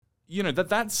you know,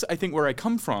 that's I think where I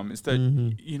come from is that,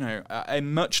 you know,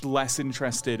 I'm much less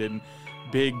interested in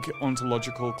big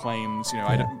ontological claims. You know,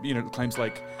 I don't, you know, claims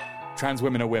like trans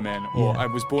women are women, or I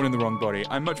was born in the wrong body.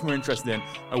 I'm much more interested in,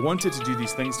 I wanted to do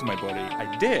these things to my body.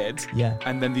 I did. Yeah.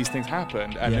 And then these things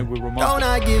happened, and it were remarkable. Don't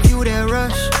I give you that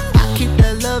rush? I keep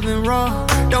that loving raw.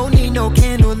 Don't need no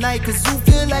candlelight, cause you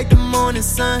feel like the morning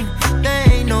sun.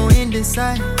 There ain't no end in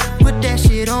sight. Put that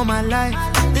shit on my life.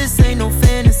 This ain't no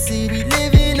fantasy. We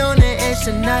living on the edge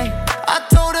tonight. I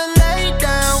told her lay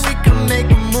down, we can make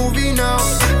a movie now.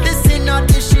 This ain't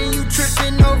audition, you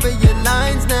tripping over your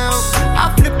lines now.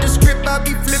 I flip the script, I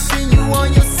be flipping you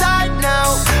on your side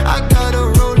now. I got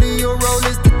a roll in your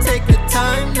rollers to take the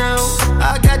time now.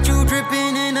 I got you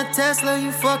dripping in a Tesla,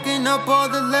 you fucking up all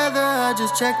the leather. I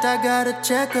just checked, I got a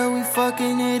checker, we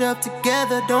fucking it up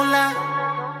together. Don't lie,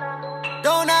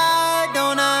 don't I,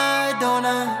 don't I, don't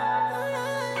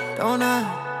I, don't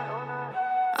I.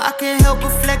 I can't help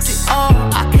but flex it all.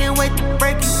 I can't wait to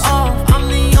break you off. I'm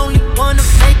the only one to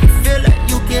make you feel like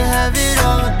you can have it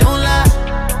all. Don't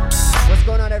lie. What's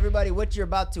going on, everybody? What you're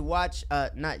about to watch,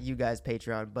 not you guys,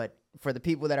 Patreon, but for the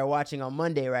people that are watching on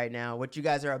Monday right now, what you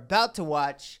guys are about to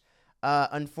watch,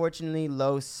 unfortunately,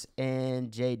 Los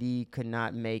and JD could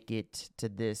not make it to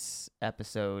this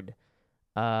episode.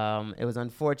 It was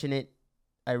unfortunate.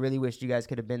 I really wished you guys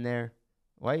could have been there.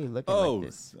 Why are you looking like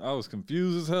this? I was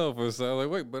confused as hell for a second. Like,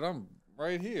 wait, but I'm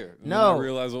right here. And no. I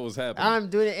realized what was happening.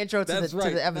 I'm doing an intro to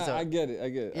the episode. Nah, I get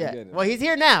it. Yeah. Well, he's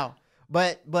here now.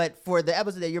 But for the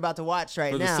episode that you're about to watch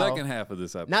right now. For the second half of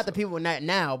this episode. Not the people not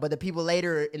now, but the people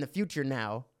later in the future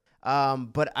now.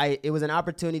 But it was an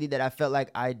opportunity that I felt like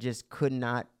I just could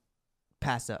not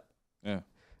pass up. Yeah.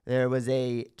 There was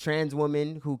a trans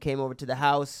woman who came over to the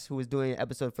house who was doing an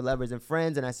episode for Lovers and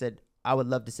Friends, and I said, I would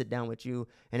love to sit down with you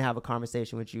and have a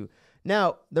conversation with you.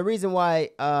 Now, the reason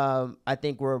why I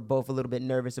think we're both a little bit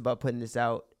nervous about putting this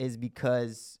out is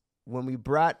because when we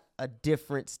brought a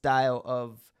different style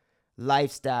of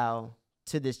lifestyle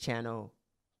to this channel,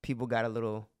 people got a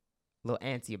little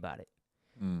antsy about it.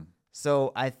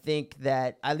 So I think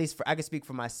that, at least I can speak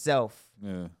for myself.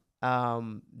 Yeah.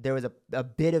 There was a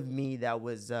bit of me that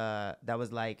was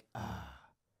like,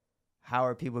 how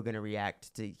are people going to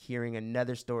react to hearing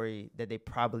another story that they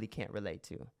probably can't relate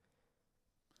to?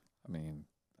 I mean,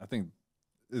 I think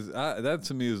that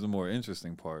to me is the more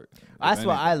interesting part. That's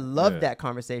why I loved that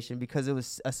conversation, because it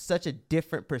was such a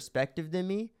different perspective than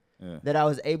me that I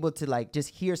was able to like just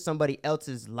hear somebody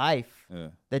else's life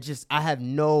that just I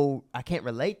can't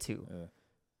relate to. Yeah.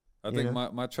 I think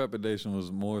my trepidation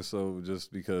was more so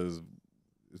just because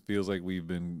it feels like we've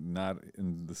been not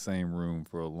in the same room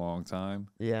for a long time.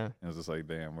 Yeah. And it's just like,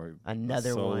 damn, we're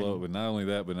another solo, one. But not only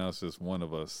that, but now it's just one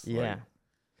of us. Yeah.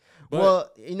 Well,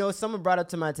 someone brought up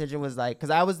to my attention was like,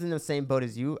 because I was in the same boat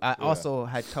as you. I also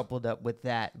had coupled up with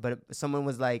that. But someone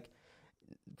was like,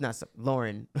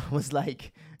 Lauren was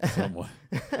like, someone.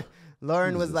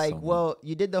 Lauren was like, well,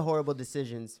 you did the horrible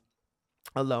decisions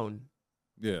alone.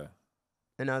 Yeah.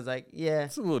 And I was like, yeah.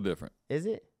 It's a little different. Is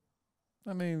it?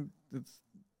 I mean,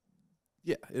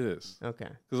 yeah, it is. Okay.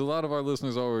 Because a lot of our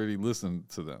listeners already listen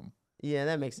to them. Yeah,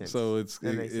 that makes sense. So it's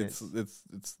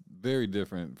very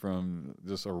different from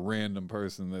just a random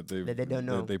person that they don't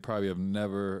know, that they probably have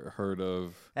never heard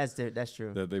of. That's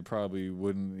true. That they probably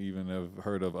wouldn't even have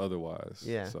heard of otherwise.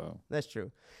 Yeah, so that's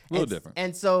true. A little different.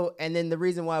 And then the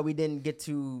reason why we didn't get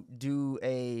to do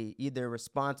either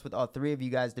response with all three of you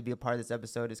guys to be a part of this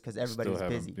episode is because everybody was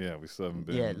busy. Yeah, we still haven't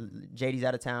been. Yeah, JD's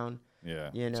out of town.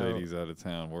 Yeah, JD's out of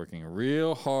town working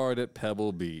real hard at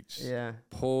Pebble Beach. Yeah.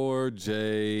 Poor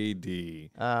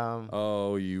JD.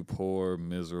 Oh, you poor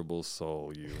miserable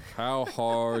soul, you. How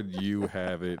hard you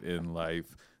have it in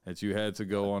life that you had to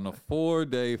go on a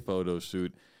 4-day photo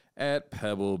shoot at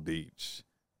Pebble Beach.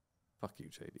 Fuck you,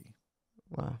 JD.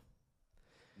 Wow.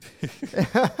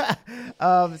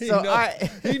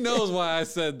 He knows why I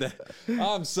said that.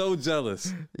 I'm so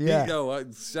jealous. Yeah.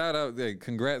 Shout out,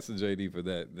 congrats to JD for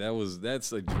that.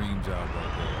 That's a dream job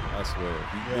right there. I swear.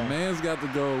 The man's got to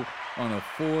go on a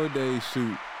 4-day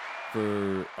shoot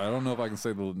for, I don't know if I can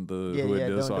say who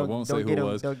it is, so I won't say who it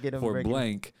was, for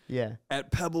blank. Yeah.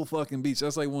 At Pebble fucking Beach.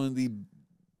 That's like one of the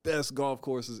best golf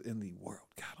courses in the world.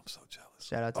 God, I'm so jealous.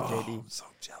 Shout out to JD. I'm so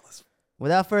jealous.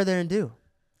 Without further ado,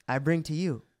 I bring to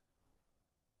you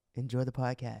Enjoy the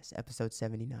Podcast, episode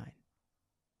 79.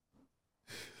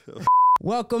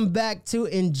 Welcome back to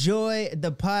Enjoy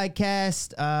the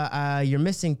Podcast. You're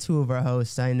missing two of our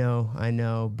hosts, I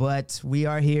know, but we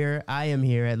are here. I am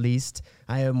here, at least.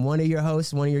 I am one of your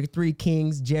hosts, one of your three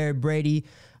kings, Jared Brady,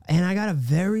 and I got a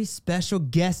very special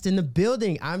guest in the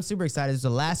building. I'm super excited. It's a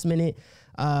last minute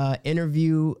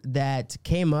interview that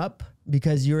came up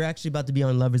because you're actually about to be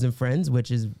on Lovers and Friends,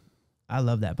 which is, I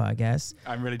love that podcast.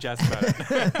 I'm really jazzed about it.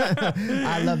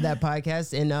 I love that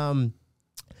podcast. And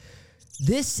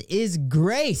this is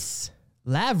Grace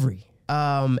Lavery.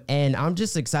 And I'm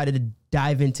just excited to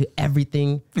dive into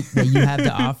everything that you have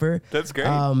to offer. That's great.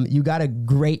 You got a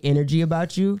great energy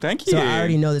about you. Thank you. So I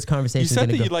already know this conversation is You said going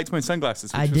to that go. you liked my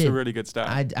sunglasses, which I was did. a really good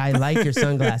start. I like your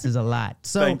sunglasses a lot.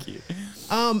 So Thank you.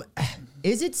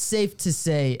 Is it safe to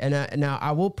say, and now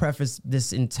I will preface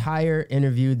this entire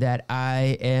interview that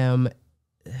I am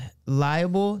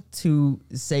liable to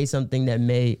say something that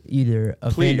may either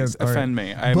offend Please or offend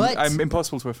me. I'm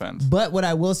impossible to offend. But what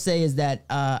I will say is that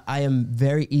I am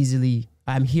very easily,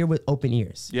 I'm here with open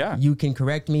ears. Yeah. You can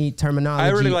correct me, terminology. I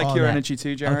really like all your that. energy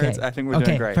too, Jared. Okay. I think we're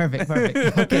doing great. Perfect.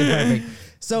 Okay, perfect.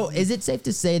 So is it safe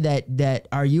to say that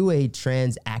are you a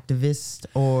trans activist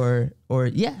or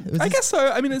yeah? I guess so.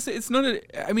 I mean,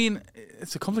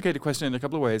 it's a complicated question in a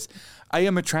couple of ways. I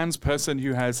am a trans person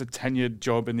who has a tenured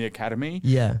job in the academy.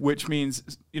 Yeah. Which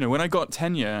means, when I got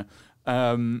tenure,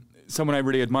 someone I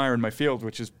really admire in my field,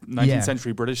 which is 19th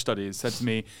century British studies, said to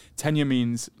me, tenure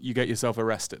means you get yourself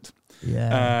arrested.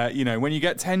 Yeah. When you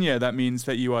get tenure, that means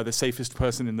that you are the safest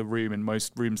person in the room in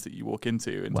most rooms that you walk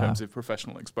into in terms of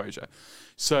professional exposure.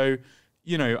 So,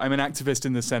 I'm an activist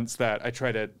in the sense that I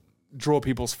try to draw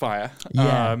people's fire.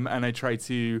 Yeah. And I try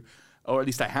to, or at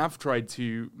least I have tried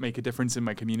to make a difference in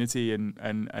my community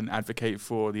and advocate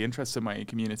for the interests of my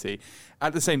community.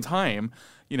 At the same time,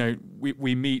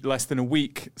 we meet less than a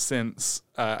week since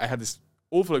I had this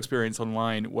awful experience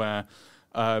online where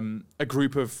a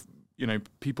group of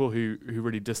people who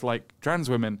really dislike trans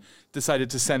women decided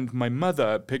to send my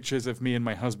mother pictures of me and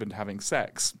my husband having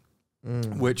sex,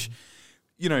 which,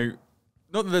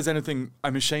 not that there's anything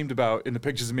I'm ashamed about in the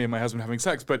pictures of me and my husband having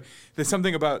sex, but there's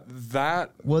something about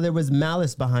that. Well, there was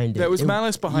malice behind it. There was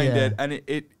malice behind it, and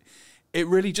it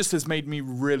really just has made me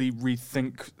really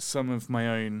rethink some of my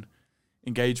own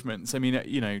engagements. I mean,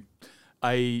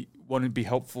 I want to be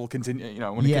helpful, I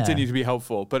want to continue to be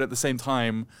helpful, but at the same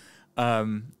time,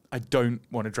 I don't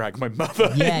want to drag my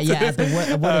mother. Yeah.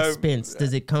 At what expense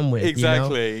does it come with?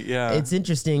 Exactly. Yeah. It's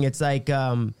interesting. It's like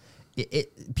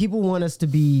people want us to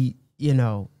be,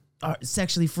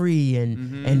 sexually free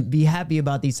and be happy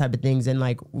about these type of things, and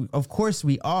like, of course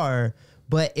we are.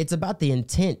 But it's about the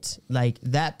intent. Like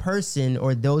that person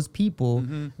or those people,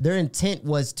 their intent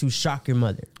was to shock your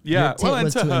mother. Yeah, well, and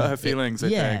to hurt her feelings, I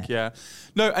think. Yeah.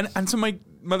 No, and to my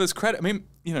mother's credit, I mean,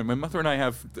 my mother and I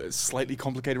have slightly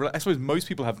complicated, I suppose most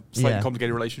people have slightly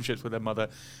complicated relationships with their mother,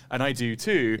 and I do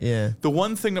too. Yeah. The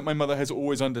one thing that my mother has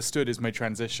always understood is my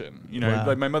transition.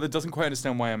 Like my mother doesn't quite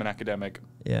understand why I'm an academic.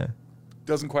 Yeah.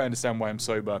 Doesn't quite understand why I'm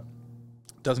sober.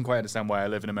 Doesn't quite understand why I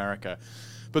live in America.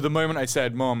 But the moment I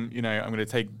said, Mom, I'm going to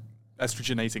take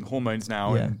estrogenating hormones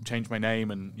now and change my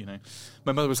name, and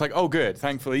my mother was like, oh, good,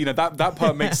 thankfully, that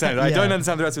part makes sense. I don't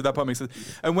understand the rest of that part makes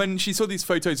sense. And when she saw these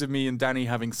photos of me and Danny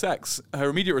having sex, her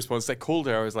immediate response, I called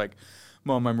her, I was like,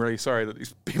 Mom, I'm really sorry that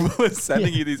these people are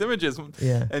sending you these images.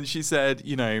 Yeah. And she said,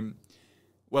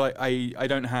 well, I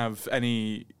don't have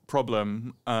any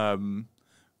problem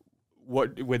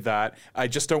with that. I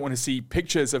just don't want to see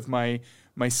pictures of my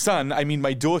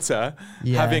daughter,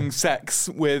 having sex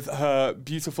with her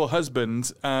beautiful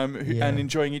husband and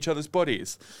enjoying each other's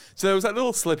bodies. So there was that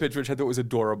little slippage, which I thought was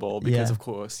adorable because, of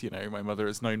course, my mother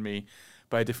has known me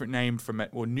by a different name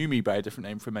knew me by a different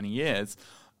name for many years.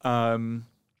 And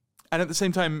at the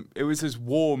same time, it was as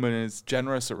warm and as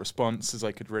generous a response as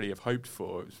I could really have hoped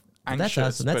for. Anxious, that's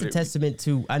awesome. That's a testament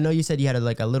to. I know you said you had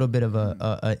a little bit of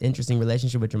a interesting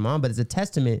relationship with your mom, but it's a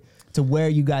testament to where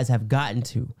you guys have gotten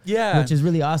to. Yeah, which is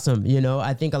really awesome.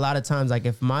 I think a lot of times, like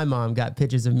if my mom got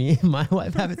pictures of me and my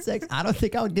wife having sex, I don't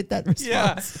think I would get that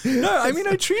response. Yeah. No, I mean,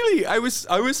 I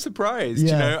was surprised.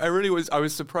 Yeah. I really was. I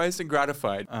was surprised and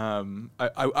gratified.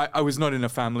 I was not in a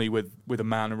family with a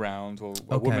man around or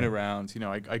a woman around.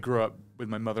 I grew up with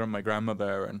my mother and my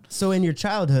grandmother. And so in your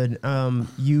childhood,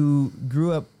 you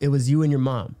grew up, it was you and your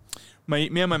mom. Me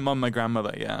and my mom, my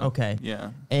grandmother, yeah. Okay. Yeah.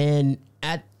 And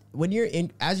as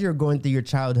you're going through your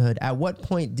childhood, at what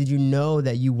point did you know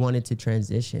that you wanted to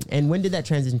transition? And when did that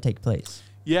transition take place?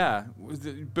 Yeah,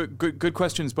 but good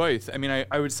questions both. I mean,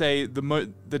 I would say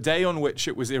the day on which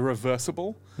it was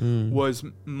irreversible was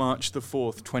March the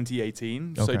 4th,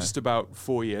 2018. Okay. So just about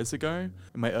 4 years ago.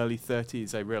 In my early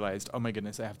 30s, I realized, oh my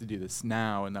goodness, I have to do this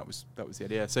now, and that was the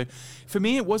idea. So for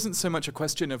me, it wasn't so much a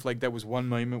question of like there was one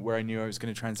moment where I knew I was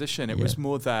going to transition. It was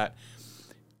more that,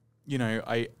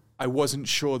 I wasn't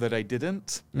sure that I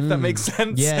didn't, if that makes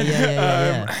sense.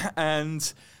 Yeah.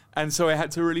 And And so I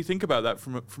had to really think about that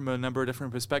from a number of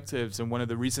different perspectives. And one of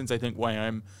the reasons I think why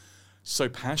I'm so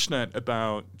passionate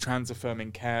about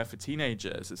trans-affirming care for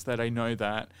teenagers is that I know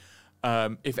that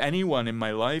if anyone in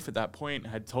my life at that point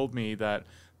had told me that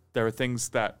there are things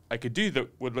that I could do that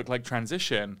would look like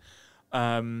transition,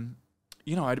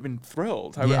 you know, I'd have been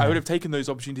thrilled. I would have taken those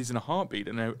opportunities in a heartbeat,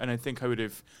 and I think I would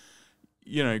have,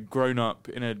 you know, grown up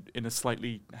in a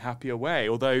slightly happier way.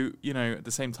 Although, you know, at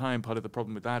the same time, part of the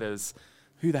problem with that is,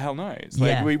 who the hell knows?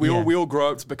 Like we all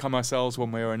grow up to become ourselves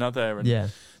one way or another,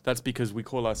 and that's because we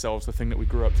call ourselves the thing that we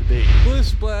grew up to be. Splish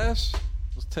Splash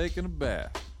was taking a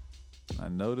bath. I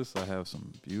noticed I have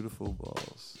some beautiful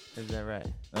balls. Is that right?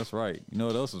 That's right. You know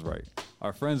what else is right?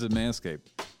 Our friends at Manscaped,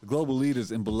 the global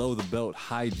leaders in below-the-belt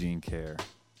hygiene care,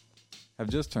 have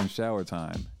just turned shower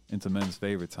time into men's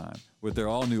favorite time with their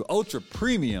all-new Ultra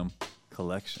Premium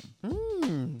collection.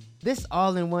 This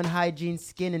all-in-one hygiene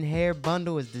skin and hair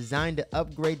bundle is designed to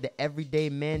upgrade the everyday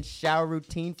man's shower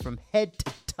routine from head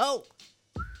to toe.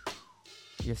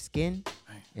 Your skin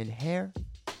and hair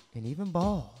and even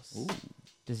balls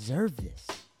deserve this.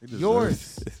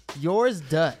 Yours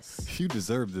does. You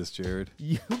deserve this, Jared.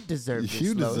 You deserve this.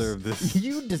 You deserve this.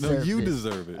 You deserve No, you this.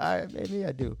 deserve it. All right, maybe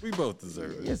I do. We both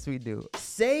deserve it. Yes, we do.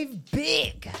 Save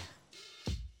big.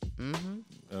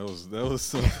 That was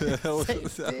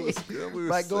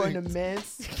By going to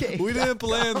Manscaped. We didn't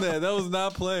plan that. That was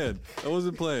not planned. That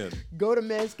wasn't planned. Go to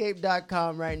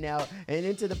manscaped.com right now and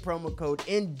enter the promo code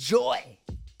ENJOY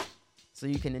so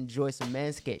you can enjoy some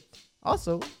Manscaped.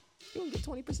 Also, you can get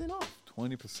 20% off.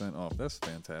 20% off. That's a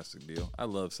fantastic deal. I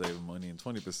love saving money, and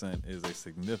 20% is a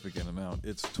significant amount.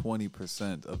 It's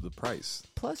 20% of the price.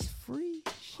 Plus free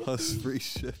shipping. Plus free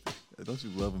shipping. Don't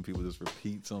you love when people just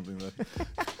repeat something like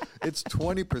it's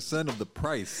 20% of the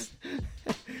price?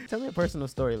 Tell me a personal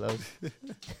story, Lowe's.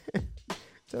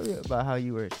 Tell me about how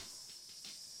you were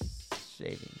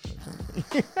shaving.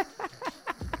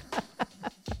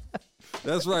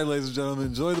 That's right, ladies and gentlemen.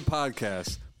 Enjoy the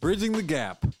podcast. Bridging the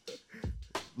Gap.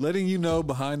 Letting you know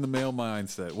behind the male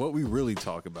mindset what we really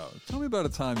talk about. Tell me about a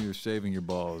time you were shaving your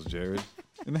balls, Jared.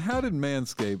 And how did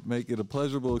Manscaped make it a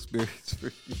pleasurable experience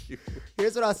for you?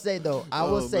 Here's what I'll say, though. I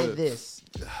will say this.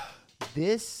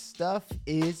 This stuff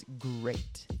is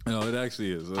great. No, it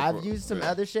actually is. I've used some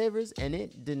other shavers, and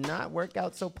it did not work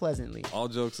out so pleasantly. All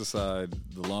jokes aside,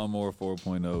 the Lawnmower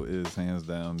 4.0 is hands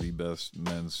down the best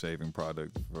men's shaving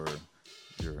product for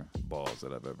your balls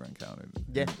that I've ever encountered.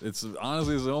 Yeah. It's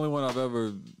honestly, it's the only one I've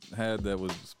ever had that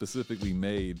was specifically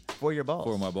made for your balls.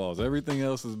 For my balls. Everything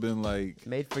else has been like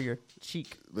made for your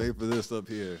cheek. Made for this up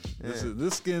here. Yeah.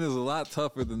 This skin is a lot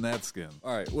tougher than that skin.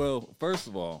 All right. Well, first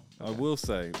of all, I will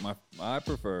say I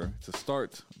prefer to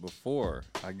start before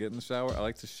I get in the shower. I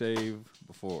like to shave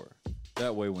before.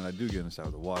 That way, when I do get in the shower,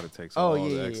 the water takes all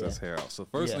the excess hair out. So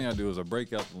first thing I do is I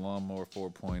break out the Lawnmower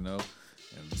 4.0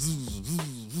 and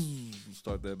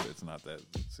start that. It's not that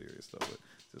serious though, but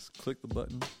just click the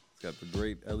button. It's got the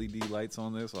great LED lights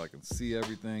on there, so I can see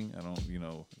everything. I don't,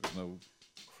 there's no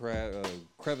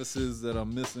crevices that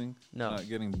I'm missing. No, I'm not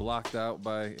getting blocked out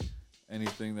by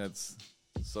anything that's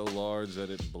so large that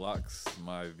it blocks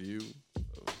my view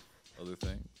of other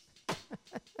things.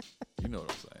 You know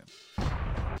what I'm saying.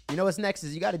 You know what's next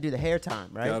is you got to do the hair time,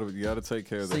 right? You got to take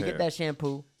care of the hair. So you get that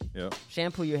shampoo. Yep.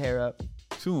 Shampoo your hair up.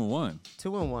 2 in 1.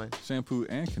 2 in 1. Shampoo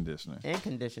and conditioner.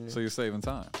 So you're saving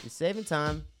time. You're saving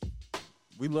time.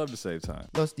 We love to save time.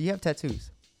 Los, do you have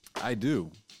tattoos? I do.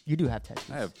 You do have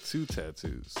tattoos. I have 2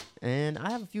 tattoos. And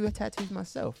I have a few tattoos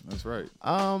myself. That's right.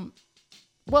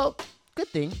 Well, good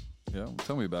thing. Yeah,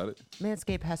 tell me about it.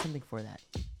 Manscaped has something for that.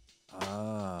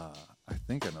 I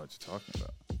think I know what you're talking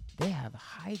about. They have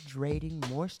hydrating,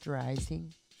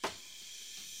 moisturizing.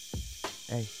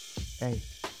 Hey,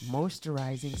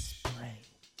 moisturizing spray.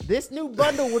 This new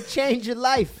bundle will change your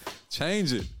life.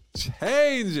 Change it.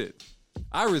 Change it.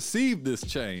 I received this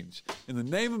change in the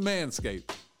name of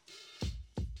Manscaped.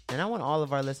 And I want all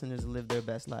of our listeners to live their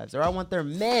best lives. Or I want their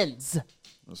men's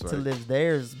to live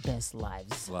their best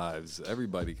lives.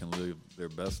 Everybody can live their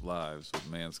best lives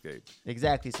with Manscaped.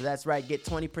 Exactly. So that's right. Get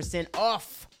 20%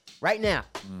 off right now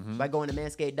by going to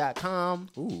manscaped.com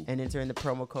and entering the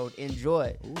promo code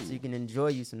ENJOY. So you can enjoy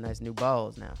you some nice new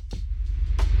balls now.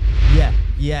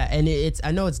 Yeah, and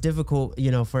I know it's difficult,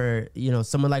 for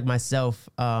someone like myself,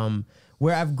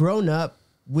 where I've grown up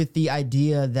with the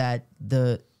idea that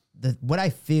the what I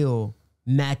feel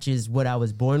matches what I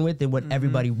was born with and what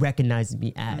everybody recognizes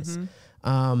me as.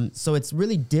 So it's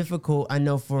really difficult. I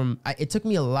know it took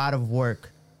me a lot of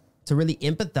work to really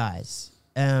empathize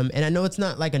And I know it's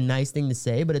not like a nice thing to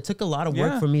say, but it took a lot of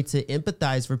work for me to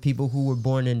empathize for people who were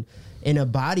born in a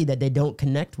body that they don't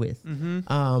connect with.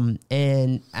 And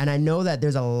I know that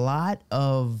there's a lot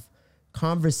of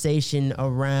conversation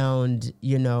around,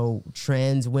 you know,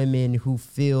 trans women who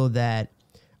feel that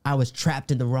I was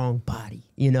trapped in the wrong body,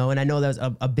 you know, and I know that was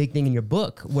a big thing in your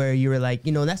book where you were like,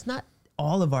 you know, that's not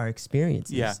all of our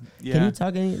experiences. Yeah. Can you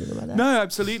talk anything about that? No,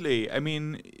 absolutely. I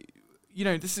mean, you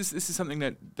know, this is something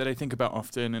that I think about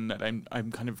often and that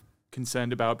I'm kind of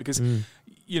concerned about because,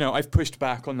 you know, I've pushed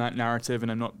back on that narrative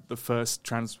and I'm not the first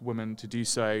trans woman to do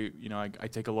so. You know, I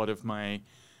take a lot of my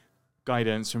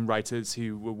guidance from writers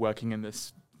who were working in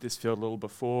this field a little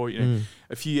before. You know,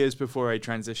 a few years before I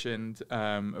transitioned,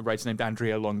 a writer named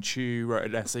Andrea Long Chu wrote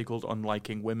an essay called On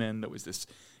Liking Women that was this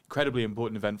incredibly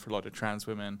important event for a lot of trans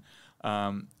women,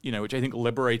 you know, which I think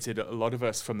liberated a lot of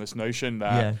us from this notion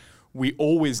that we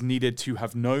always needed to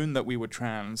have known that we were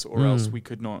trans or else we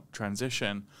could not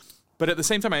transition. But at the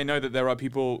same time, I know that there are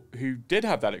people who did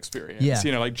have that experience,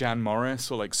 you know, like Jan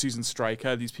Morris or like Susan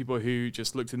Stryker, these people who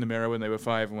just looked in the mirror when they were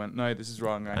 5 and went, no, this is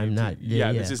wrong. I'm not.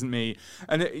 This isn't me.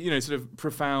 And, you know, sort of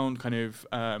profound kind of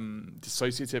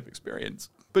dissociative experience.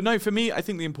 But no, for me, I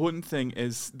think the important thing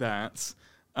is that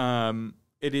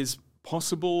it is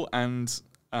possible and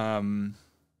in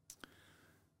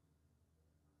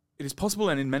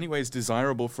many ways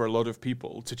desirable for a lot of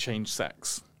people to change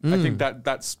sex. I think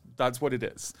that's what it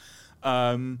is.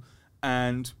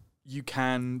 And you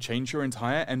can change your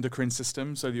entire endocrine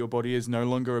system so that your body is no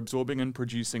longer absorbing and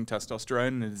producing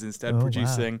testosterone and is instead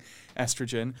producing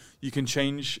estrogen. You can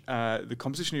change the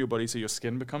composition of your body so your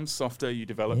skin becomes softer, you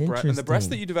develop breasts. And the breasts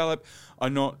that you develop are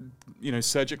not, you know,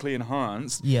 surgically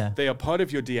enhanced. Yeah. They are part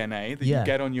of your DNA that you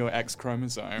get on your X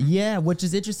chromosome. Yeah, which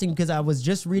is interesting because I was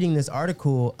just reading this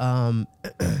article.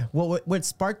 What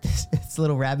sparked this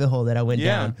little rabbit hole that I went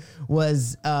down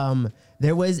was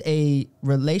there was a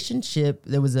relationship.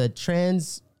 There was a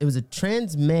trans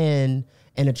man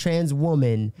and a trans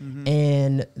woman,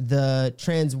 and the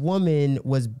trans woman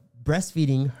was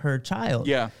breastfeeding her child.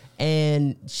 Yeah.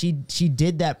 And she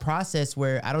did that process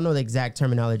where, I don't know the exact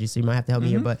terminology, so you might have to help me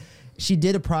here, but she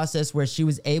did a process where she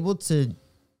was able to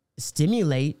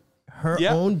stimulate her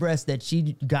own breast that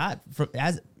she got from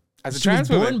as a trans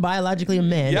woman. She was born biologically a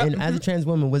man, and as a trans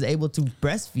woman was able to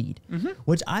breastfeed,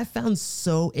 which I found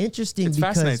so interesting. It's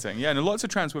fascinating, yeah. And lots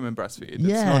of trans women breastfeed.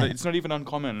 It's not even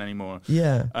uncommon anymore.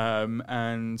 Yeah.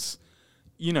 And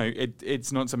you know,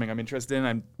 it's not something I'm interested in.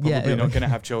 I'm probably not going to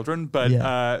have children, but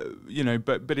you know,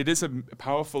 but it is a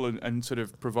powerful and sort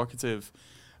of provocative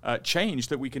change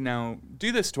that we can now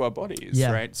do this to our bodies,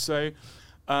 right? So.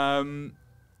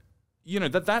 You know,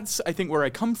 that's, I think, where I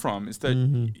come from is that,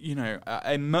 you know,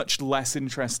 I'm much less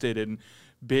interested in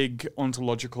big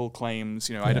ontological claims,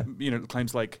 you know,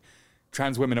 claims like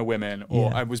trans women are women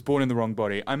or I was born in the wrong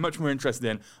body. I'm much more interested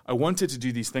in, I wanted to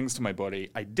do these things to my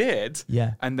body. I did.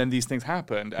 Yeah. And then these things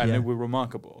happened and they were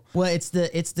remarkable. Well, it's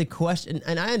the question,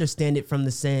 and I understand it from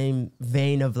the same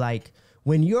vein of like,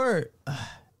 when you're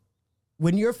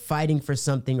fighting for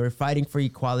something or fighting for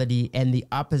equality and the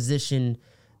opposition,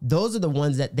 those are the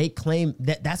ones that they claim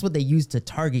that's what they use to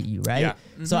target you, right? Yeah.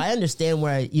 So I understand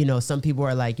where, you know, some people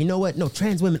are like, you know what? No,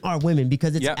 trans women are women,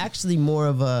 because it's actually more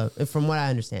of from what I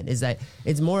understand, is that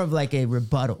it's more of like a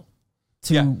rebuttal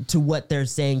to what they're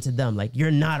saying to them. Like,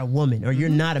 you're not a woman or you're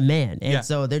not a man. And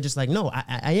so they're just like, no,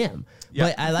 I am. Yeah.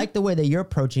 But I like the way that you're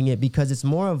approaching it because it's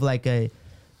more of a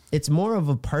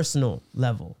personal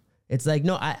level. It's like,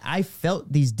 no, I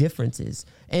felt these differences.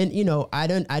 And, you know, I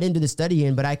didn't do the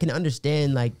studying, but I can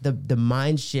understand like the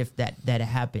mind shift that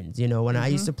happens. You know, when I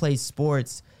used to play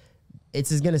sports, it's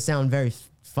just going to sound very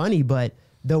funny, but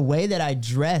the way that I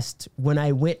dressed when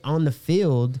I went on the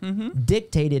field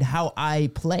dictated how I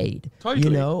played. Totally. You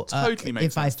know, totally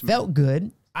makes sense. If I felt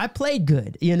good, I played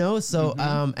good, you know? So,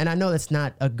 and I know that's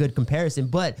not a good comparison,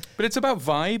 but it's about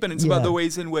vibe, and it's about the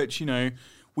ways in which, you know,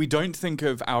 we don't think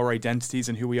of our identities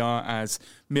and who we are as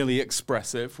merely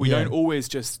expressive. We don't always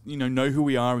just, you know who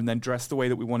we are and then dress the way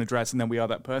that we want to dress and then we are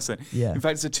that person. Yeah. In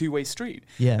fact, it's a two-way street.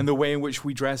 Yeah. And the way in which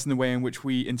we dress and the way in which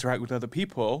we interact with other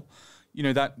people, you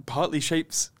know, that partly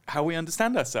shapes how we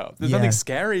understand ourselves. There's nothing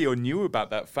scary or new about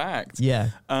that fact. Yeah.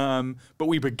 But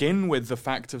we begin with the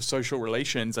fact of social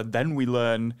relations and then we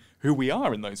learn who we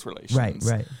are in those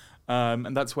relations. Right.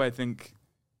 And that's why I think,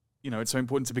 you know, it's so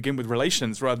important to begin with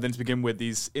relations rather than to begin with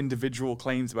these individual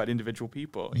claims about individual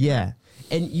people. Yeah.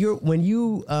 And when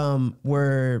you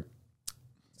were,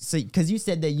 so because you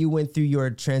said that you went through your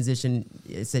transition,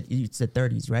 you said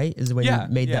 30s, right? Is when you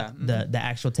made the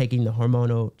actual taking the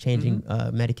hormonal changing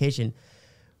medication.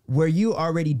 Were you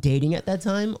already dating at that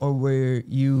time, or were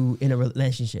you in a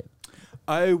relationship?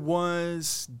 I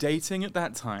was dating at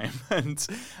that time, and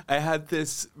I had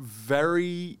this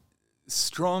very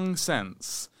strong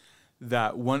sense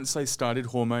that once I started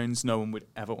hormones, no one would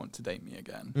ever want to date me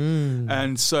again.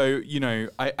 And so,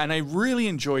 I really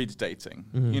enjoyed dating.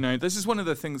 This is one of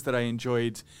the things that I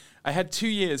enjoyed. I had 2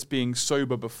 years being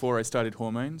sober before I started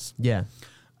hormones. Yeah.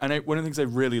 And one of the things I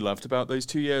really loved about those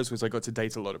 2 years was I got to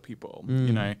date a lot of people,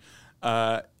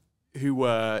 who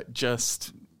were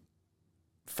just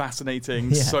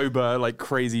fascinating, sober, like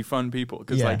crazy fun people.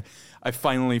 Because I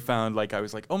finally found I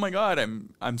was like, oh my God,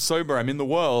 I'm sober. I'm in the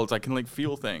world. I can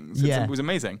feel things. It was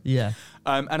amazing. Yeah.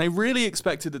 And I really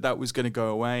expected that was going to go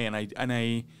away. And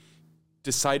I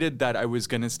decided that I was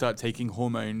going to start taking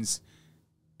hormones.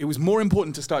 It was more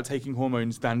important to start taking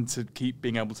hormones than to keep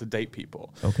being able to date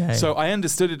people. Okay. So I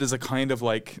understood it as a kind of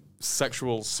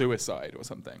sexual suicide or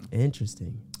something.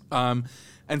 Interesting.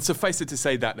 And suffice it to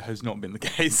say that has not been the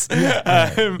case.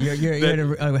 Yeah, you're in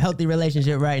a healthy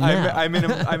relationship right now. I'm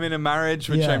in a marriage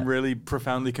which I'm really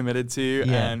profoundly committed to,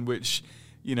 and which,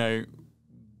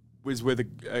 was with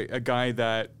a guy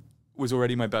that was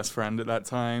already my best friend at that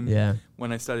time. Yeah.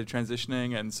 When I started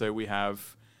transitioning, and so we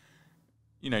have,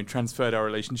 transferred our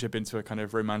relationship into a kind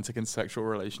of romantic and sexual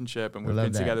relationship, and we've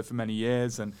been together for many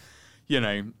years, and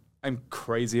I'm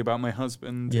crazy about my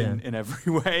husband in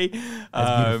every way.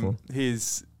 That's beautiful.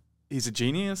 He's a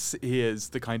genius. He is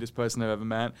the kindest person I've ever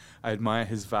met. I admire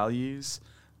his values.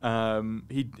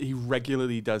 He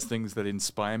regularly does things that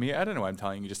inspire me. I don't know why I'm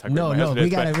telling you just how great my husband is. We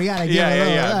gotta give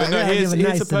But no, he's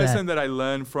nice a person that I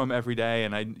learn from every day,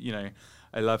 and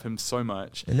I love him so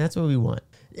much. And that's what we want.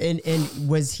 And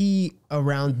was he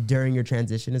around during your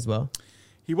transition as well?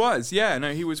 He was, yeah.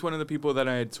 No, he was one of the people that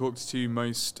I had talked to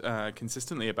most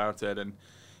consistently about it, and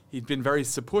he'd been very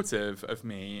supportive of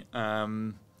me.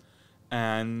 But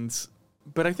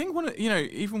I think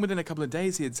even within a couple of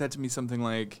days, he had said to me something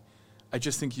like, "I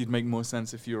just think you'd make more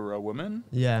sense if you were a woman."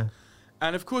 Yeah.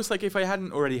 And of course, if I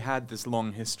hadn't already had this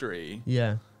long history,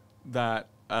 that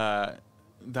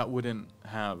wouldn't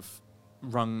have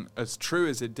rung as true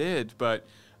as it did. But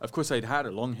of course, I'd had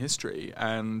a long history,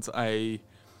 and I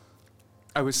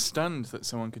was stunned that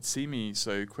someone could see me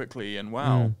so quickly, and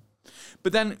wow.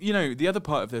 But then, the other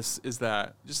part of this is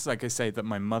that, just like I say, that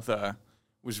my mother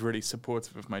was really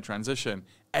supportive of my transition.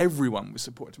 Everyone was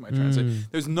supportive of my transition.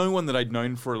 There was no one that I'd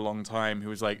known for a long time who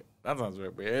was like, that sounds a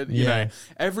bit weird.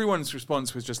 Everyone's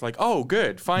response was just like, oh,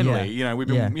 good, finally.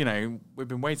 We've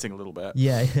been waiting a little bit.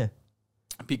 Yeah.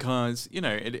 Because,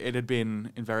 it had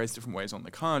been in various different ways on the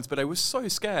cards, but I was so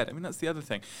scared. I mean, that's the other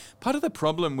thing. Part of the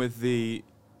problem with the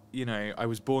I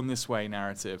was born this way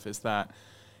narrative is that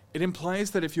it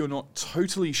implies that if you're not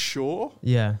totally sure,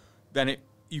 then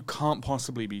you can't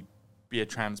possibly be a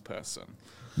trans person.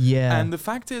 Yeah. And the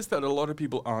fact is that a lot of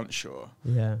people aren't sure.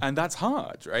 Yeah. And that's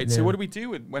hard, right? Yeah. So what do we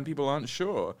do when people aren't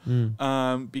sure?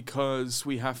 Because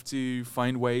we have to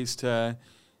find ways to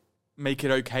make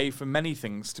it okay for many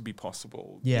things to be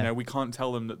possible. Yeah. We can't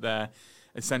tell them that their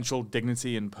essential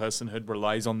dignity and personhood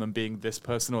relies on them being this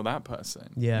person or that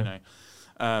person. Yeah.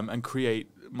 And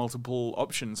create multiple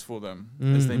options for them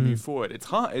as they move forward. It's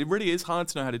hard. It really is hard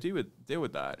to know how to deal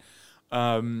with that.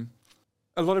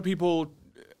 A lot of people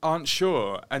aren't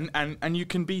sure, and you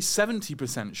can be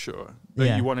 70% sure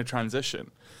that you want to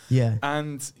transition. Yeah.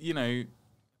 And,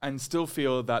 and still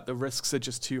feel that the risks are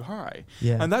just too high.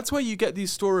 Yeah. And that's why you get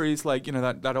these stories like,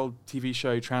 that old TV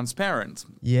show Transparent.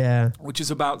 Yeah. Which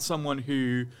is about someone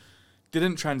who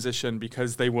didn't transition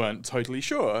because they weren't totally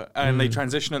sure, and they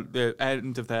transition at the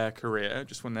end of their career,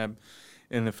 just when they're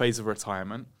in the phase of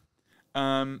retirement,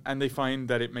 and they find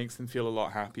that it makes them feel a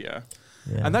lot happier.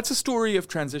 Yeah. And that's a story of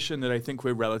transition that I think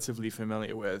we're relatively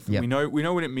familiar with. Yep. We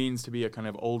know what it means to be a kind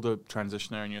of older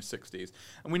transitioner in your 60s,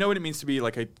 and we know what it means to be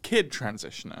like a kid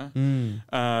transitioner.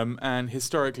 And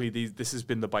historically, this has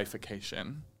been the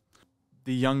bifurcation.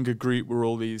 The younger group were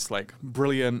all these like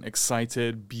brilliant,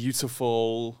 excited,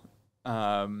 beautiful,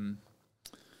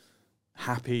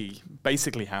 happy,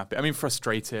 basically happy. I mean,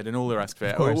 frustrated and all the rest of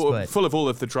it. Of course, full of all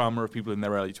of the drama of people in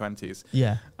their early 20s.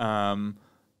 Yeah.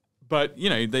 But,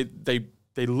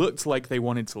 they looked like they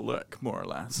wanted to look, more or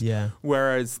less. Yeah.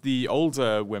 Whereas the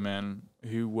older women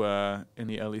who were in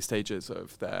the early stages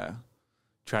of their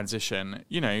transition,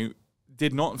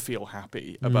 did not feel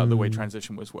happy about the way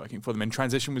transition was working for them. And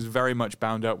transition was very much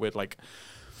bound up with like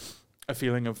a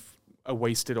feeling of a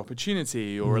wasted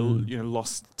opportunity or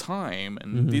lost time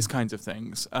and these kinds of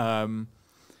things. And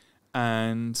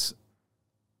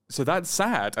so that's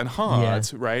sad and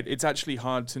hard, right? It's actually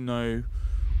hard to know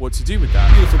what to do with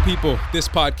that. Beautiful people, this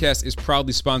podcast is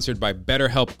proudly sponsored by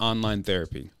BetterHelp Online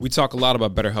Therapy. We talk a lot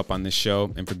about BetterHelp on this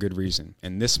show, and for good reason.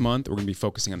 And this month, we're going to be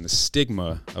focusing on the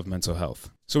stigma of mental health.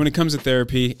 So when it comes to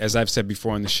therapy, as I've said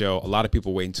before on the show, a lot of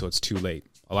people wait until it's too late.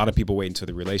 A lot of people wait until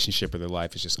the relationship or their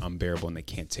life is just unbearable and they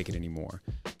can't take it anymore.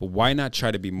 But why not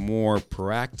try to be more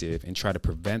proactive and try to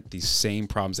prevent these same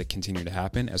problems that continue to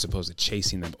happen as opposed to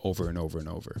chasing them over and over and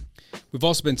over? We've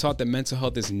also been taught that mental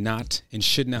health is not and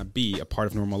should not be a part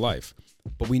of normal life.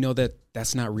 But we know that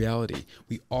that's not reality.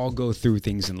 We all go through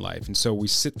things in life. And so we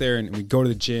sit there and we go to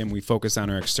the gym, we focus on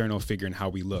our external figure and how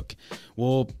we look.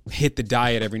 We'll hit the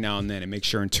diet every now and then and make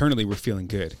sure internally we're feeling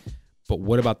good. But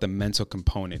what about the mental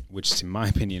component, which, in my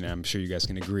opinion, and I'm sure you guys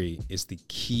can agree, is the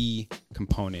key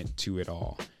component to it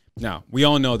all? Now, we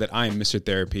all know that I am Mr.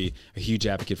 Therapy, a huge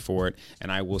advocate for it, and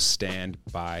I will stand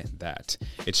by that.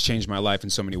 It's changed my life in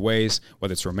so many ways,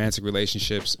 whether it's romantic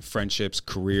relationships, friendships,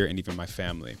 career, and even my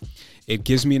family. It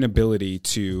gives me an ability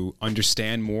to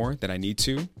understand more that I need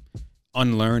to,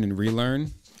 unlearn and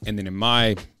relearn, and then in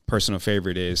my personal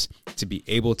favorite is to be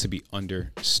able to be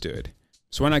understood.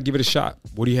 So why not give it a shot?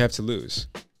 What do you have to lose?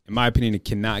 In my opinion, it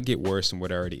cannot get worse than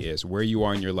what it already is. Where you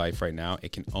are in your life right now,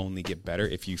 it can only get better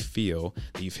if you feel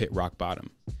that you've hit rock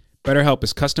bottom. BetterHelp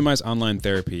is customized online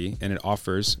therapy, and it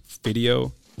offers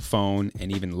video, phone,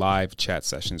 and even live chat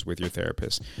sessions with your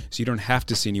therapist. So you don't have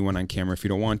to see anyone on camera if you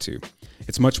don't want to.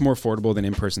 It's much more affordable than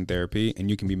in-person therapy, and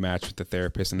you can be matched with a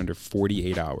therapist in under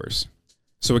 48 hours.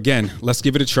 So again, let's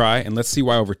give it a try, and let's see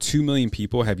why over 2 million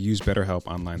people have used BetterHelp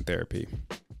online therapy.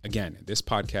 Again, this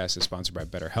podcast is sponsored by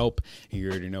BetterHelp, and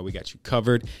you already know we got you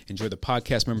covered. Enjoy the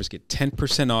podcast. Members get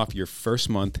 10% off your first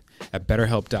month at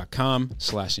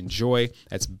betterhelp.com/enjoy.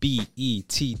 That's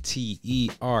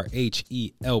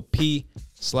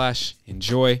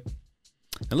BETTERHELP/enjoy.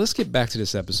 Now let's get back to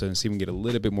this episode and see if we can get a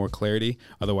little bit more clarity.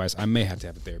 Otherwise, I may have to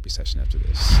have a therapy session after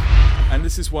this. And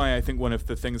this is why I think one of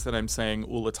the things that I'm saying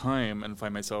all the time and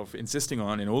find myself insisting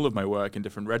on in all of my work in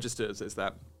different registers is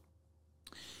that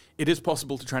it is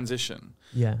possible to transition.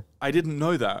 Yeah. I didn't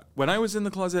know that. When I was in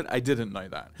the closet, I didn't know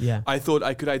that. Yeah. I thought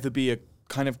I could either be a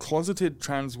kind of closeted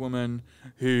trans woman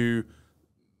who,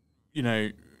 you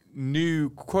know,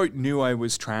 knew I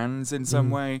was trans in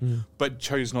some way, but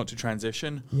chose not to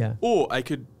transition. Yeah. Or I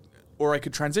could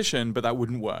transition, but that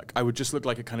wouldn't work. I would just look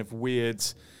like a kind of weird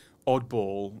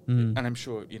oddball. And I'm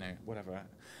sure, you know, whatever.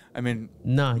 I mean,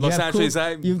 no, Los Angeles.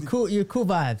 You're cool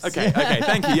vibes. Okay,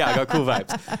 thank you. Yeah, I got cool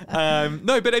vibes.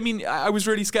 No, but I mean, I was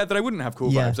really scared that I wouldn't have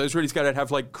cool vibes. I was really scared I'd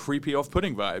have like creepy,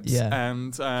 off-putting vibes. Yeah.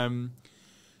 And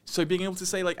so being able to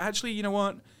say like, actually, you know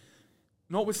what?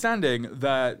 Notwithstanding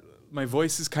that my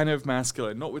voice is kind of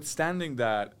masculine, notwithstanding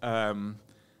that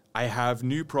I have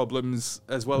new problems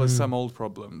as well as some old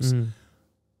problems,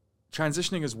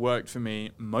 transitioning has worked for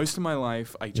me most of my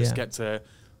life. I just get to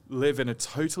live in a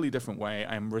totally different way.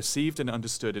 I am received and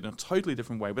understood in a totally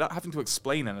different way without having to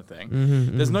explain anything.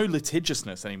 There's no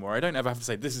litigiousness anymore. I don't ever have to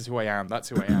say, this is who I am, that's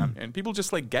who I am. And people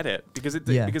just like get it because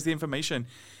because the information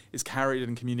is carried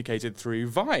and communicated through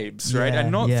vibes, right? And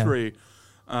not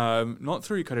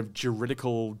through kind of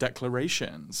juridical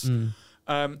declarations.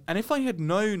 And if I had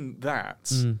known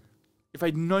that, if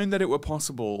I'd known that it were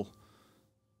possible,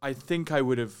 I think I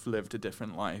would have lived a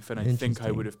different life, and I think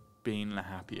I would have been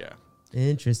happier.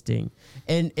 Interesting.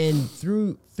 And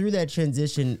through that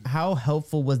transition, how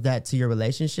helpful was that to your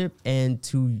relationship and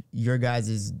to your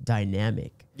guys'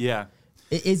 dynamic? Yeah.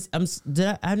 I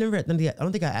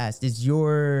don't think I asked. Is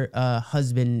your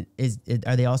husband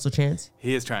are they also trans?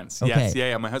 He is trans. Okay. Yes.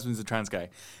 Yeah. My husband's a trans guy.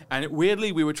 And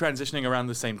weirdly, we were transitioning around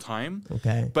the same time.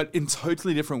 Okay. But in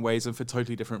totally different ways and for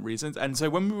totally different reasons. And so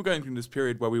when we were going through this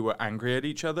period where we were angry at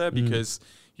each other because,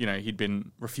 you know, he'd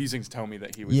been refusing to tell me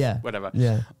that he was whatever.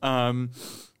 Yeah.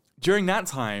 During that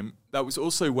time, that was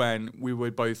also when we were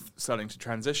both starting to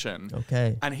transition.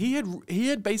 Okay. And he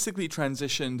had basically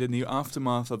transitioned in the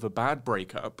aftermath of a bad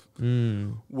breakup,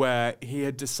 where he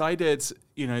had decided,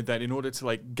 you know, that in order to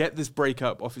like get this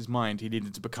breakup off his mind, he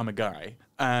needed to become a guy.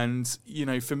 And, you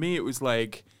know, for me, it was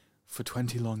like, for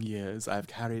 20 long years, I've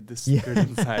carried this secret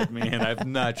inside me, and I've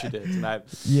nurtured it, and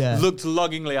I've looked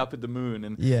longingly up at the moon.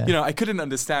 And, you know, I couldn't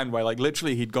understand why, like,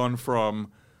 literally he'd gone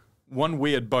from one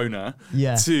weird boner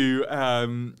to,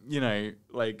 you know,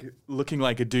 like looking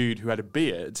like a dude who had a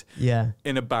beard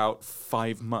in about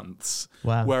 5 months.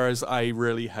 Wow. Whereas I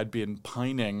really had been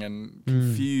pining and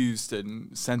confused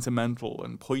and sentimental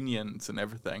and poignant and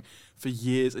everything for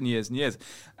years and years and years.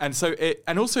 And so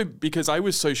and also because I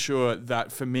was so sure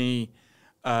that for me,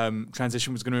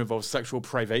 transition was going to involve sexual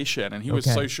privation, and he was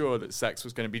so sure that sex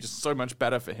was going to be just so much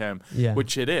better for him,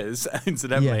 which it is,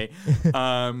 incidentally.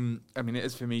 I mean, it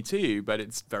is for me too, but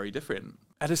it's very different.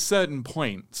 At a certain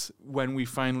point, when we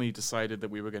finally decided that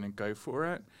we were going to go for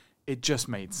it, it just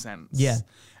made sense. Yeah.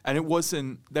 And it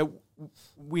wasn't that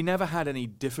we never had any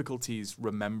difficulties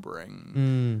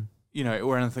remembering, you know,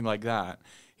 or anything like that.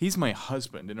 He's my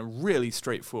husband in a really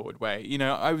straightforward way. You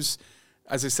know,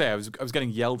 as I say, I was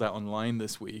getting yelled at online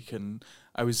this week, and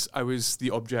I was the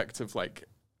object of like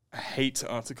hate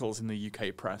articles in the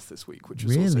UK press this week, which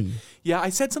was also, I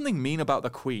said something mean about the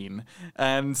Queen,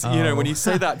 and you know, when you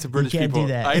say that to British people,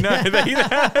 I know they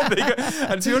go,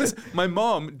 and to be honest, my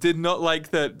mom did not like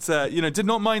that, you know, did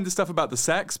not mind the stuff about the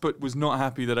sex, but was not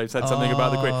happy that I said something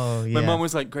about the Queen. My mom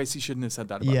was like, Grace, you shouldn't have said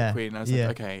that about the Queen. And I was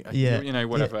like, okay, you know,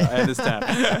 whatever, I understand.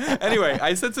 Anyway,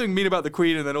 I said something mean about the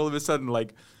Queen, and then all of a sudden,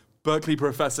 like, Berkeley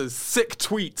professor's sick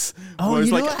tweet. Oh,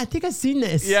 you know what? I think I've seen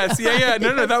this. Yes,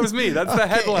 No, that was me. That's the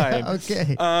headline.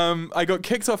 Okay. I got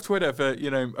kicked off Twitter for, you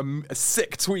know, a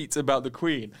sick tweet about the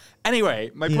Queen.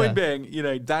 Anyway, my point being, you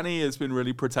know, Danny has been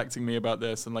really protecting me about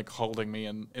this and like holding me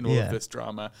in all of this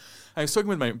drama. I was talking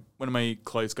with one of my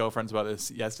close girlfriends about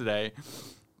this yesterday,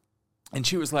 and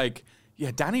she was like, yeah,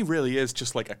 Danny really is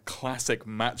just like a classic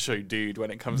macho dude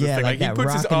when it comes to things. Like he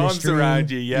puts his arms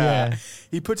around you. Yeah.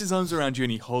 He puts his arms around you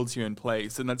and he holds you in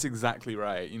place. And that's exactly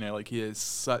right. You know, like he is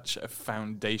such a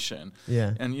foundation.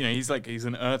 Yeah. And, you know, he's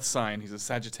an earth sign. He's a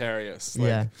Sagittarius.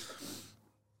 Like,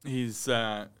 he's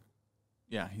very,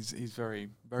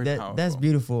 very powerful. That's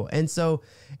beautiful. And so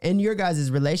in your guys'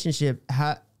 relationship,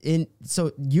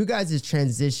 so you guys'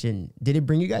 transition, did it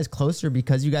bring you guys closer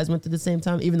because you guys went through the same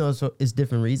time, even though it's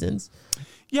different reasons?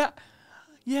 Yeah.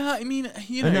 I mean,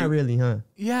 you know, not really, huh?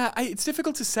 Yeah, it's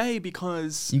difficult to say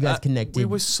because you guys connected. We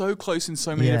were so close in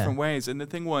so many different ways, and the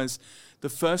thing was, the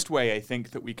first way I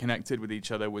think that we connected with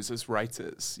each other was as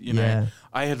writers. You know,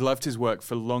 I had loved his work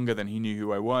for longer than he knew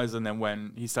who I was, and then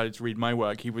when he started to read my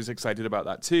work, he was excited about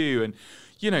that too, and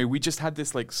you know, we just had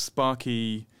this like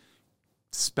sparky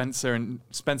Spencer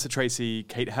Tracy,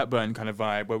 Kate Hepburn kind of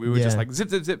vibe where we were just like zip,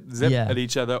 zip, zip, zip at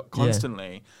each other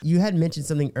constantly. You had mentioned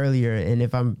something earlier, and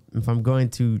if I'm going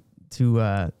to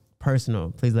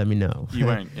personal, please let me know. You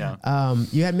won't,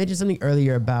 you had mentioned something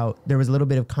earlier about there was a little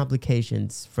bit of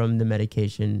complications from the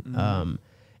medication,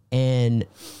 and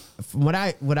from what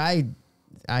I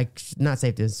not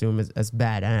safe to assume as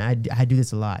bad. I do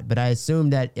this a lot, but I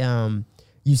assume that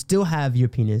you still have your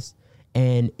penis,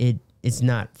 and it's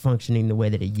not functioning the way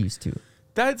that it used to.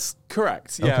 That's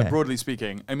correct. Yeah, broadly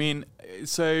speaking. I mean,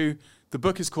 so the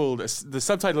book is called, the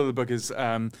subtitle of the book is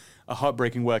A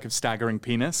Heartbreaking Work of Staggering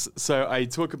Penis. So I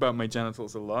talk about my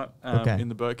genitals a lot in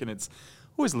the book, and it's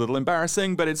always a little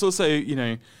embarrassing, but it's also, you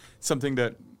know, something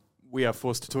that we are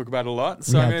forced to talk about a lot.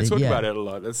 So I'm going to talk about it a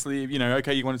lot. Let's leave, you know,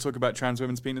 okay, you want to talk about trans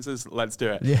women's penises? Let's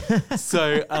do it. Yeah.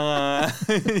 So,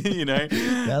 you know.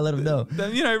 Gotta let them know.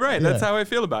 You know, right. That's how I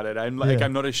feel about it. I'm like,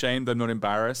 I'm not ashamed. I'm not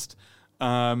embarrassed.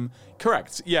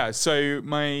 Correct. Yeah. So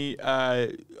my,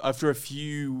 after a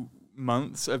few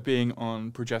months of being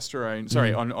on progesterone,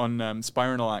 on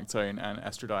spironolactone and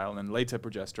estradiol and then later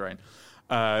progesterone,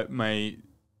 my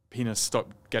penis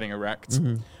stopped getting erect.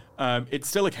 It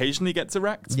still occasionally gets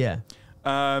erect. Yeah.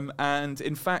 And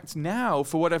in fact, now,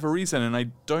 for whatever reason, and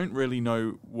I don't really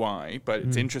know why, but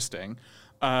it's interesting,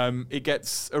 it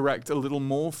gets erect a little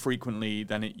more frequently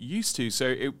than it used to.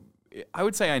 So I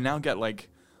would say I now get like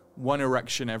one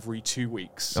erection every 2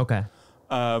 weeks. Okay.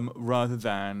 Rather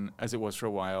than, as it was for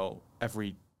a while,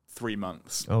 every 3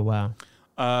 months. Oh, wow.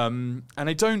 And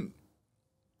I don't,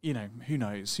 you know, who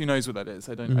knows? Who knows what that is?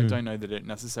 I don't know that it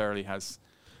necessarily has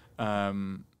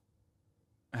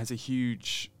a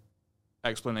huge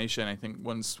explanation. I think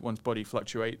one's body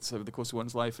fluctuates over the course of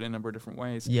one's life in a number of different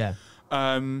ways. Yeah.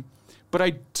 But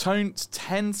I don't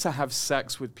tend to have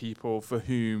sex with people for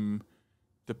whom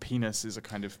the penis is a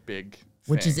kind of big thing.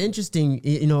 Which is interesting.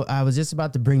 You know, I was just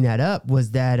about to bring that up,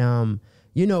 was that,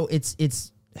 you know,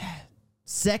 it's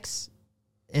sex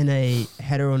in a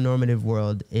heteronormative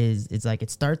world it's like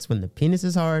it starts when the penis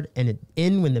is hard and it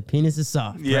ends when the penis is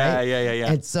soft. Yeah, right?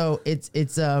 yeah. And so it's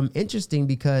interesting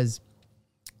because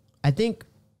I think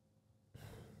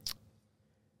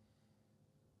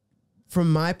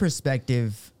from my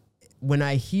perspective, when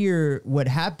I hear what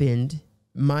happened,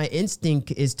 my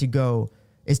instinct is to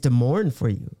mourn for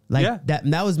you. Like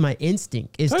that was my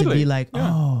instinct, is to be like,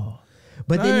 oh.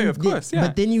 But then of course, yeah.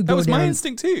 But then you go down. That was my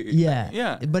instinct too.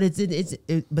 Yeah. But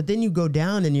but then you go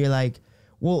down and you're like,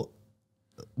 well,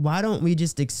 why don't we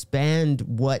just expand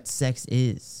what sex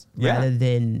is rather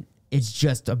than it's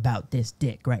just about this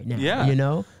dick right now? Yeah. You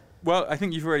know? Well, I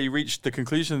think you've already reached the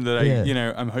conclusion that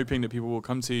I'm hoping that people will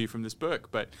come to from this book.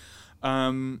 But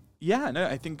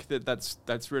I think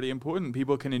that's really important.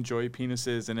 People can enjoy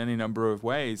penises in any number of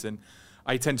ways, and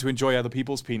I tend to enjoy other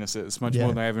people's penises much more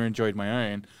than I ever enjoyed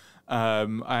my own.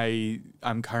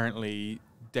 I'm currently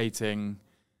dating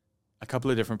a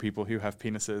couple of different people who have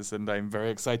penises, and I'm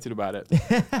very excited about it.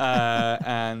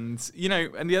 And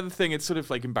the other thing, it's sort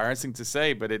of like embarrassing to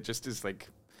say, but it just is like,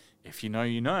 if you know,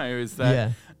 is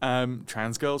that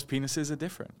trans girls' penises are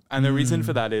different. And the reason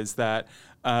for that is that,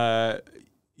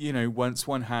 once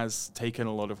one has taken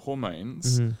a lot of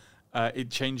hormones, it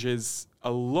changes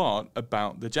a lot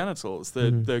about the genitals.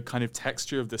 The kind of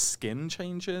texture of the skin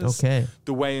changes. Okay.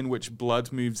 The way in which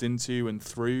blood moves into and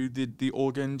through the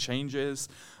organ changes.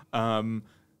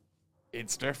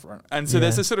 It's different. And so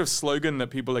there's a sort of slogan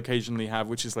that people occasionally have,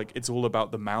 which is like, it's all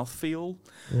about the mouthfeel,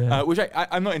 which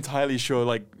I'm not entirely sure,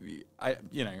 like,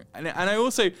 and I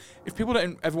also, if people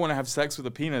don't ever want to have sex with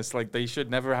a penis, like, they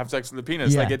should never have sex with a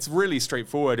penis. Like, it's really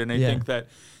straightforward. And I think that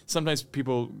sometimes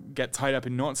people get tied up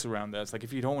in knots around that. It's like,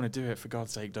 if you don't want to do it, for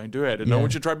God's sake, don't do it. And no one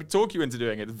should try to talk you into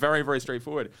doing it. It's very, very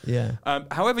straightforward.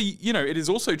 However, it is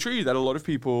also true that a lot of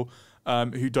people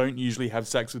who don't usually have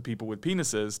sex with people with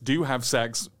penises do have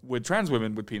sex with trans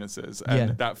women with penises.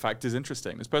 And that fact is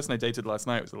interesting. This person I dated last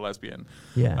night was a lesbian.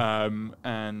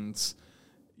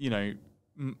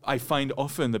 I find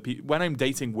often when I'm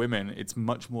dating women, it's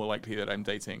much more likely that I'm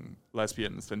dating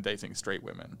lesbians than dating straight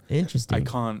women. Interesting. I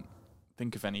can't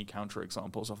think of any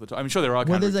counterexamples off the top. I'm sure there are.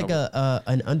 Well, there's like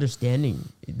an understanding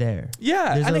there.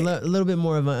 Yeah, there's a little bit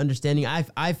more of an understanding.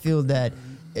 I feel that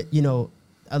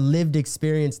a lived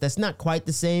experience that's not quite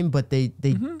the same, but they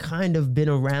kind of been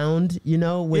around,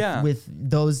 with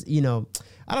those,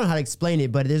 I don't know how to explain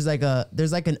it, but there's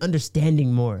like an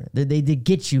understanding more. They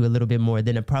get you a little bit more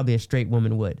than probably a straight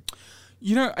woman would.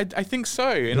 I think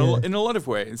so in a lot of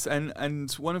ways.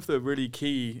 And one of the really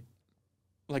key,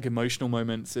 like, emotional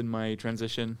moments in my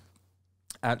transition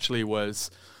actually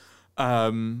was,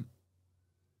 I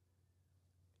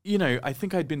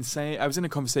think I'd been saying, I was in a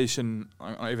conversation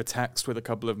over text with a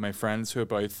couple of my friends who are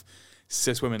both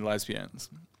cis women lesbians.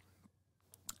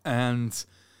 And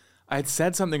I had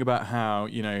said something about how,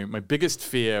 my biggest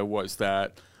fear was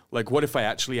that, like, what if I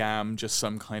actually am just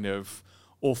some kind of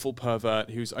awful pervert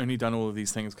who's only done all of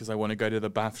these things because I want to go to the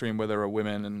bathroom where there are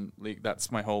women, and, like, that's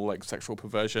my whole, like, sexual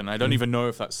perversion. I don't even know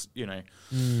if that's,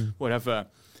 whatever.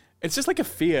 It's just like a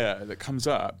fear that comes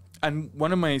up. And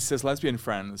one of my cis lesbian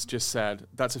friends just said,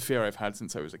 that's a fear I've had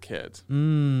since I was a kid.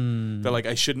 That, like,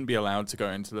 I shouldn't be allowed to go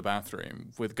into the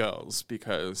bathroom with girls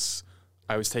because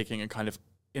I was taking a kind of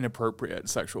inappropriate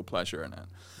sexual pleasure in it.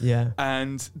 Yeah.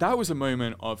 And that was a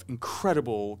moment of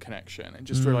incredible connection and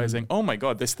just realizing, oh my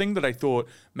God, this thing that I thought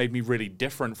made me really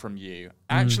different from you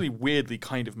actually weirdly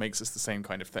kind of makes us the same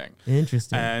kind of thing.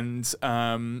 Interesting. And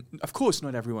of course,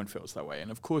 not everyone feels that way. And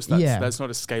of course, that's not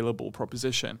a scalable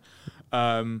proposition.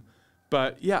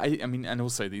 But yeah, I mean, and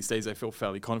also these days I feel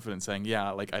fairly confident saying,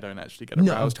 like, I don't actually get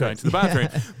aroused going to the bathroom.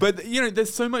 But,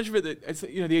 there's so much of it that it's,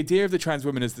 the idea of the trans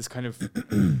woman is this kind of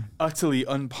utterly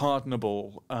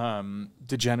unpardonable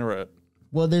degenerate.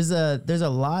 Well, there's a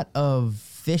lot of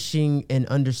fishing and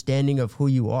understanding of who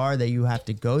you are that you have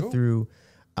to go through.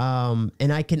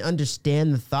 And I can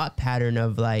understand the thought pattern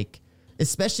of, like,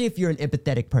 especially if you're an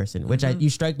empathetic person, which you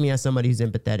strike me as somebody who's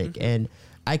empathetic. And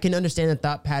I can understand the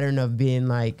thought pattern of being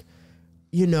like,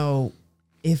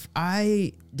 if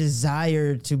I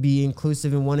desire to be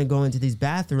inclusive and want to go into these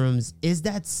bathrooms, is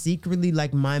that secretly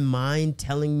like my mind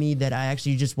telling me that I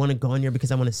actually just want to go in here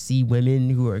because I want to see women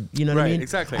who are, what I mean?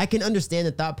 Exactly. I can understand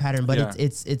the thought pattern, but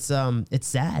it's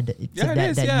sad that you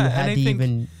had to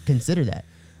even consider that.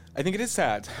 I think it is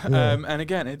sad. And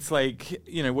again, it's like,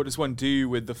 what does one do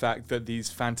with the fact that these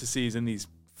fantasies and these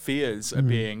fears are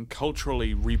being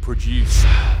culturally reproduced?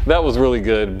 That was really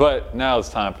good, but now it's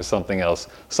time for something else.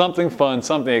 Something fun,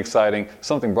 something exciting,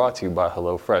 something brought to you by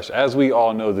HelloFresh. As we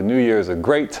all know, the new year is a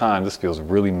great time. This feels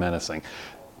really menacing.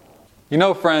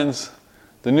 Friends,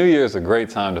 the new year is a great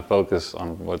time to focus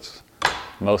on what's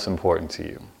most important to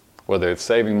you. Whether it's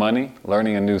saving money,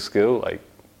 learning a new skill like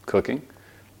cooking,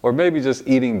 or maybe just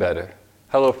eating better.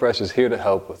 HelloFresh is here to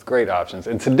help with great options.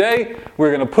 And today,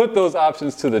 we're going to put those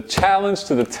options to the challenge,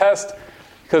 to the test,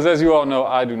 because as you all know,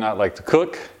 I do not like to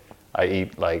cook. I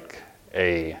eat like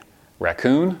a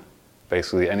raccoon,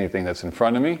 basically anything that's in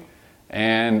front of me,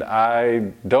 and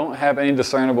I don't have any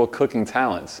discernible cooking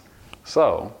talents.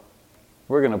 So,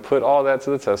 we're going to put all that to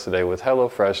the test today with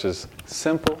HelloFresh's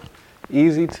simple,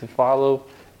 easy to follow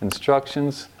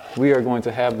instructions. We are going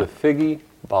to have the figgy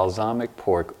balsamic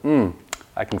pork.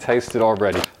 I can taste it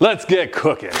already. Let's get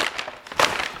cooking.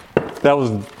 That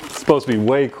was supposed to be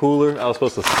way cooler. I was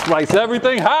supposed to slice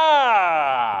everything.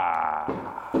 Ha!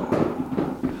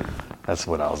 That's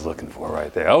what I was looking for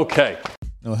right there. Okay.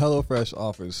 Now, HelloFresh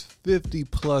offers 50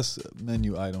 plus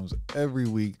menu items every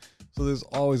week. So there's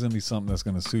always going to be something that's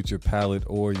going to suit your palate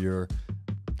or your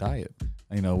diet.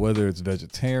 You know, whether it's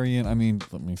vegetarian. I mean,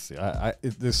 let me see.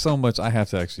 There's so much. I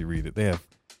have to actually read it. They have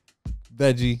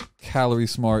veggie, calorie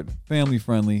smart, family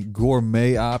friendly,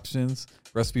 gourmet options.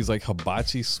 Recipes like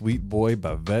hibachi, sweet boy,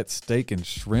 bavette, steak, and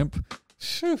shrimp.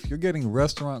 Phew, you're getting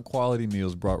restaurant quality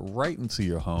meals brought right into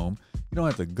your home. You don't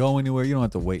have to go anywhere. You don't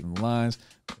have to wait in lines.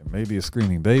 There may be a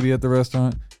screaming baby at the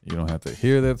restaurant. You don't have to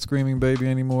hear that screaming baby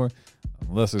anymore,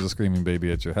 unless there's a screaming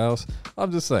baby at your house.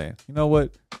 I'm just saying, you know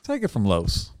what? Take it from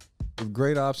Los. With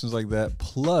great options like that,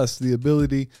 plus the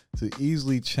ability to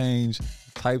easily change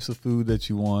types of food that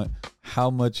you want, how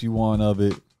much you want of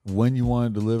it, when you want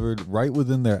it delivered, right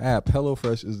within their app.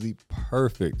 HelloFresh is the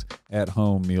perfect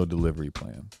at-home meal delivery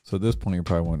plan. So at this point, you're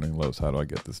probably wondering, Los, how do I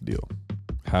get this deal?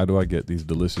 How do I get these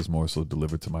delicious morsels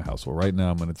delivered to my house? Well, right now,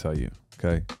 I'm going to tell you,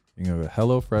 okay? You can go to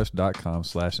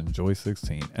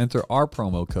HelloFresh.com/enjoy16. Enter our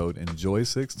promo code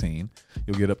enjoy16.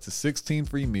 You'll get up to 16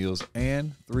 free meals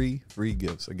and 3 free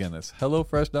gifts. Again, that's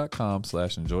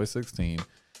HelloFresh.com/enjoy16.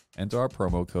 Enter our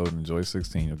promo code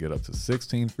enjoy16. You'll get up to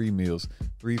 16 free meals,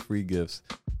 3 free gifts.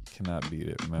 You cannot beat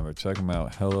it. Remember, check them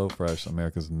out. HelloFresh,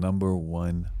 America's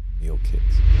 #1 meal kit.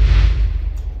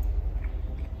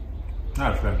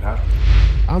 That's fantastic.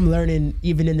 I'm learning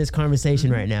even in this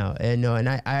conversation right now. And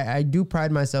I do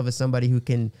pride myself as somebody who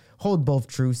can hold both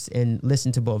truths and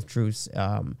listen to both truths.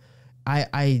 I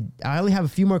only have a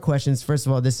few more questions. First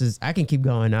of all, I can keep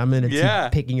going. I'm going to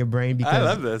keep picking your brain because I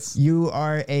love this. You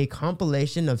are a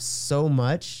compilation of so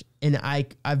much. And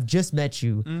I've just met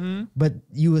you, but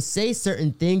you will say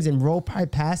certain things and roll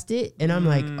right past it. And I'm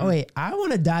like, oh wait, I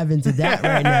want to dive into that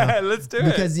right now. Let's do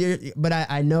it. But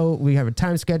I know we have a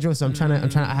time schedule. So I'm trying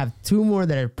to, I have 2 more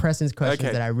that are pressing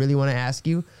questions that I really want to ask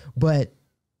you, but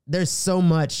there's so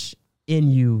much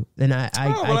in you. And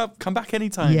I'll come back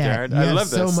anytime, Jared. I love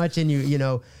this. So much in you, you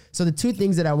know. So the 2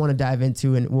 things that I want to dive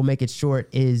into, and we'll make it short,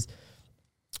 is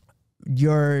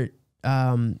your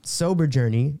sober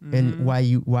journey and why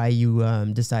you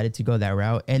decided to go that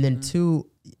route, and then 2,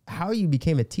 how you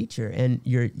became a teacher and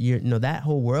you're that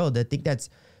whole world. I think that's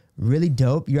really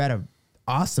dope. You're at a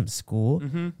awesome school.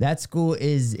 That school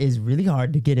is really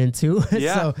hard to get into.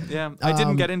 I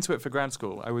didn't get into it for grad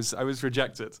school. I was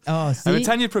rejected. Oh, see? I'm a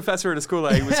tenured professor at a school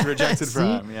I was rejected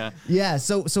from. Yeah.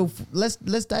 So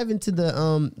let's dive into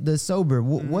the sober.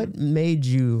 What made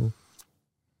you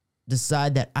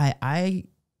decide that I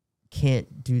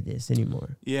can't do this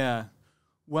anymore? Yeah.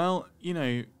 Well, you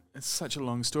know, it's such a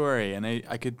long story, and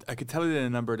I could tell it in a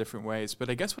number of different ways, but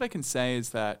I guess what I can say is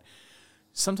that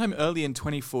sometime early in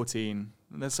 2014,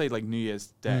 let's say like New Year's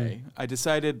Day, I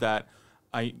decided that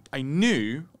I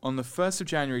knew on the 1st of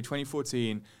January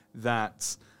 2014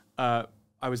 that I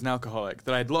was an alcoholic,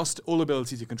 that I'd lost all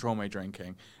ability to control my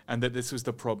drinking, and that this was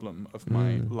the problem of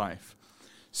my life.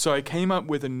 So I came up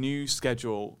with a new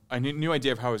schedule, a new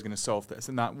idea of how I was going to solve this,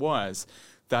 and that was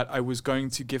that I was going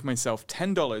to give myself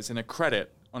 $10 in a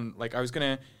credit on, like, I was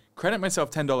going to credit myself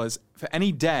 $10 for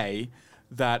any day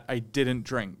that I didn't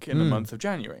drink in the month of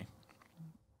January.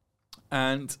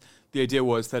 And the idea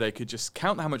was that I could just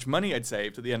count how much money I'd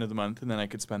saved at the end of the month, and then I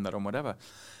could spend that on whatever.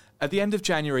 At the end of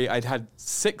January, I'd had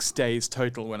 6 days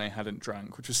total when I hadn't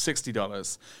drunk, which was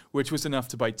 $60, which was enough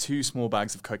to buy 2 small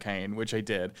bags of cocaine, which I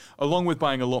did, along with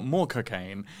buying a lot more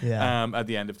cocaine at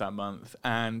the end of that month.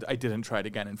 And I didn't try it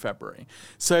again in February.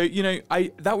 So, you know,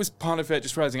 that was part of it,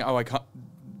 just realizing, I can't,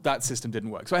 that system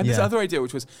didn't work. So I had this other idea,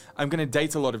 which was I'm going to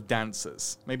date a lot of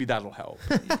dancers. Maybe that'll help.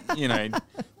 You know,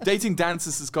 dating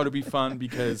dancers has got to be fun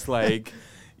because, like,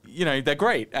 you know, they're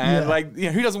great. And like, you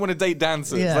know, who doesn't want to date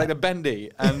dancers? Like, they're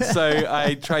bendy. And so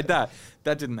I tried that.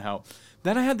 That didn't help.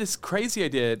 Then I had this crazy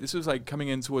idea. This was like coming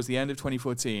in towards the end of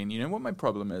 2014. You know what my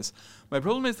problem is? My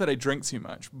problem is that I drink too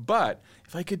much. But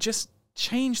if I could just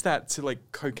change that to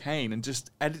like cocaine and just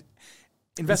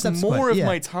invest more of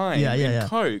my time in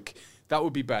coke, that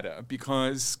would be better,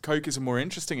 because coke is a more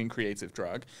interesting and creative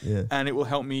drug, and it will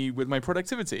help me with my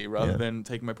productivity rather than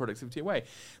taking my productivity away.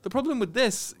 The problem with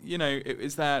this, you know,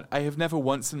 is that I have never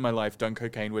once in my life done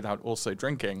cocaine without also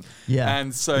drinking.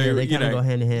 And so, they you know, go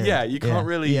hand in hand. You can't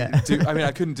really do, I mean,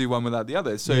 I couldn't do one without the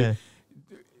other. So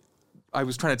I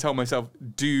was trying to tell myself,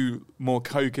 do more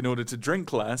coke in order to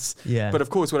drink less. But of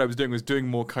course, what I was doing was doing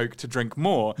more coke to drink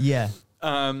more.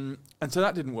 And so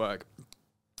that didn't work.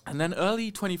 And then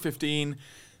early 2015,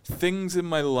 things in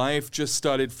my life just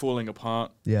started falling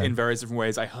apart Yeah. in various different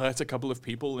ways. I hurt a couple of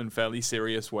people in fairly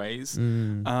serious ways.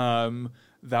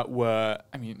 That were,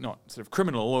 I mean, not sort of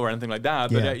criminal or anything like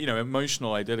that, but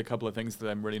emotional. I did a couple of things that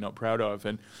I'm really not proud of,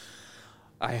 and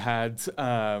I had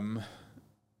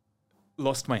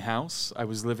lost my house. I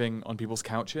was living on people's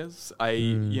couches.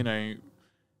 I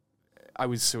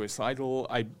was suicidal.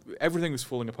 Everything was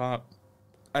falling apart,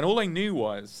 and all I knew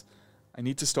was I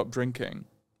need to stop drinking,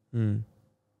 and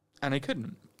I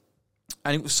couldn't.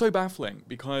 And it was so baffling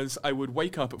because I would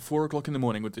wake up at 4 o'clock in the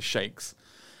morning with the shakes.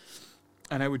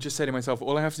 And I would just say to myself,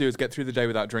 all I have to do is get through the day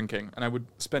without drinking. And I would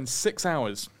spend 6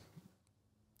 hours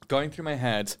going through my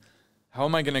head, how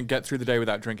am I going to get through the day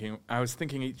without drinking? I was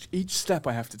thinking each step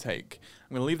I have to take.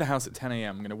 I'm going to leave the house at 10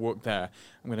 a.m. I'm going to walk there.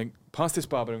 I'm going to pass this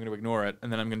bar, but I'm going to ignore it.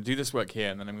 And then I'm going to do this work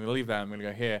here. And then I'm going to leave there. I'm going to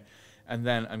go here. And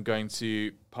then I'm going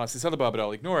to pass this other bar, but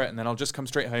I'll ignore it. And then I'll just come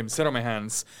straight home, sit on my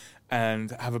hands,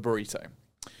 and have a burrito.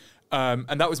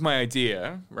 And that was my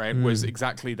idea, right? Was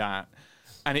exactly that.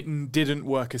 And it didn't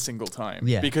work a single time.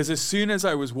 Yeah. Because as soon as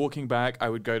I was walking back, I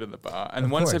would go to the bar. And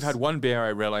once I've had one beer, I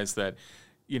realized that,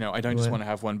 I don't just want to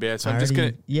have one beer. So I'm just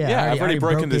going to... I've already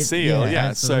broken the seal.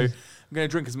 So I'm going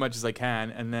to drink as much as I can.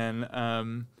 And then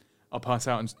I'll pass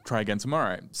out and try again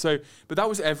tomorrow. So, but that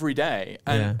was every day.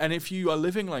 And if you are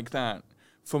living like that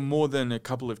for more than a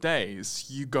couple of days,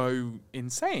 you go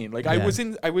insane. Like I would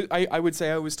say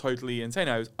I was totally insane.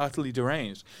 I was utterly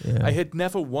deranged. Yeah. I had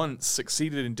never once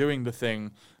succeeded in doing the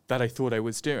thing that I thought I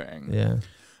was doing. Yeah.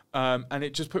 And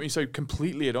it just put me so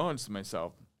completely at odds with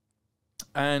myself.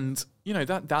 And,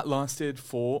 that lasted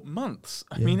for months.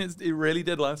 I mean, it really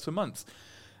did last for months.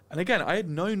 And again, I had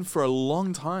known for a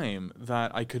long time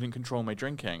that I couldn't control my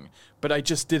drinking, but I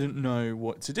just didn't know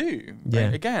what to do. Yeah.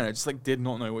 Right? Again, I just did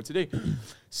not know what to do.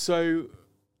 So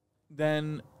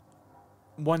then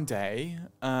one day,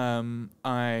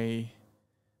 I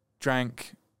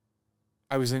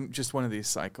was in just one of these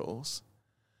cycles,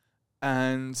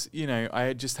 and, I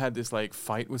had just had this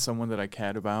fight with someone that I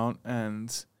cared about,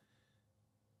 and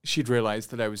she'd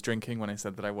realized that I was drinking when I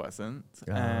said that I wasn't.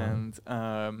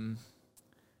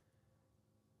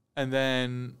 And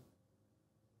then,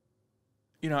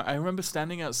 I remember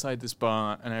standing outside this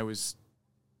bar, and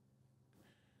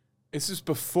this was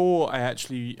before I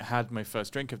actually had my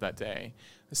first drink of that day.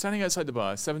 I was standing outside the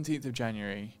bar, 17th of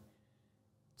January,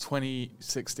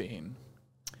 2016.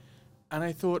 And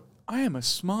I thought, I am a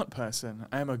smart person.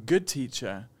 I am a good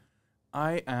teacher.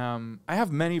 I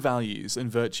have many values and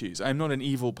virtues. I'm not an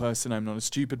evil person. I'm not a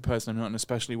stupid person. I'm not an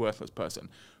especially worthless person.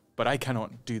 But I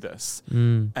cannot do this.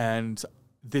 And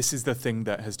this is the thing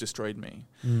that has destroyed me.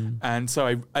 And so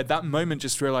I, at that moment,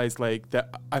 just realized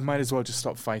that I might as well just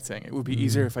stop fighting. It would be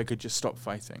easier if I could just stop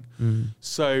fighting.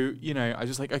 So, I was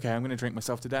just okay, I'm going to drink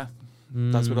myself to death.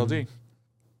 That's what I'll do.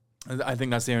 I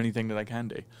think that's the only thing that I can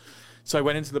do. So I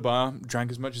went into the bar, drank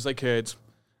as much as I could,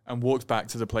 and walked back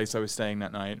to the place I was staying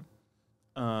that night.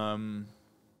 And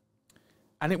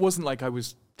it wasn't like I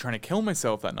was trying to kill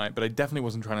myself that night, but I definitely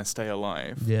wasn't trying to stay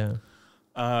alive. Yeah.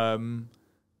 And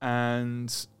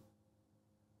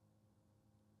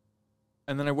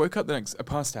then I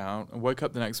passed out and woke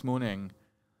up the next morning,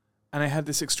 and I had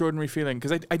this extraordinary feeling,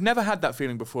 because I'd never had that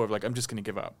feeling before of I'm just going to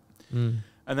give up. And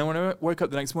then when I woke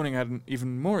up the next morning, I had an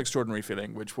even more extraordinary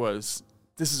feeling, which was,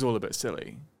 this is all a bit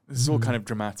silly. This is all kind of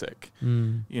dramatic.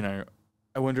 I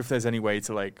wonder if there's any way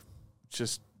to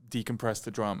just decompress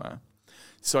the drama.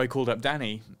 So I called up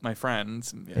Danny, my friend,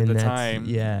 at the time,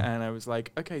 and I was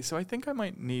like, okay, so I think I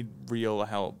might need real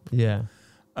help. Yeah.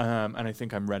 And I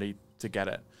think I'm ready to get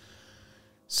it.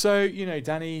 So,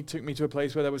 Danny took me to a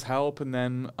place where there was help, and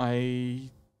then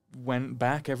I went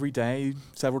back every day,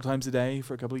 several times a day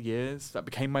for a couple of years. That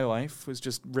became my life, was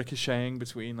just ricocheting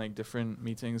between different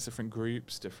meetings, different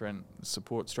groups, different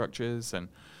support structures. And,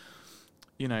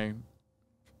 the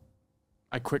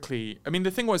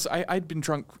thing was, I'd been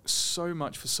drunk so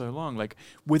much for so long.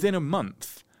 Within a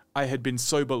month, I had been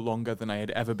sober longer than I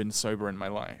had ever been sober in my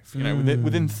life.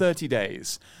 Within 30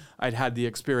 days, I'd had the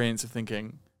experience of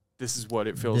thinking, this is what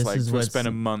it feels like to spend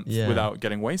a month without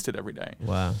getting wasted every day.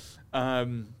 Wow.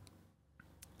 And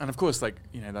of course,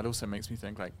 that also makes me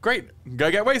think, great, go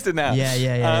get wasted now.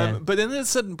 Yeah. But then at a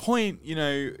certain point,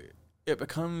 it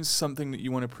becomes something that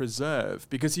you want to preserve,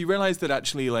 because you realize that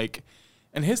actually,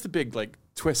 and here's the big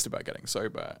twist about getting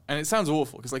sober. And it sounds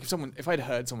awful, because if I'd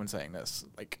heard someone saying this,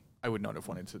 I would not have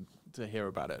wanted to hear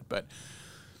about it. But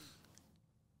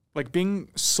being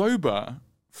sober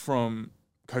from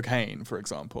cocaine, for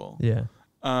example,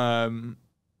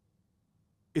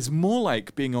 is more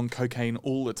like being on cocaine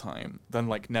all the time than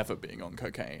like never being on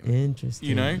cocaine. Interesting.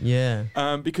 You know?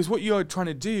 Yeah. Because what you're trying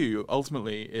to do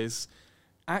ultimately is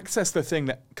access the thing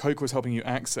that Coke was helping you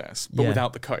access, but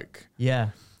without the Coke. Yeah.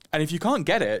 And if you can't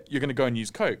get it, you're going to go and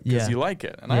use Coke because you like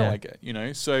it and I like it, you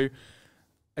know? So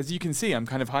as you can see, I'm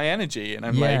kind of high energy and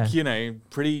I'm like, you know,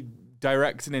 pretty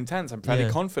direct and intense. I'm fairly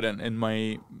confident in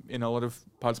a lot of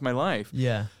parts of my life.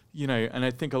 Yeah. You know, and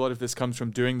I think a lot of this comes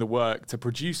from doing the work to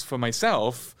produce for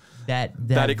myself that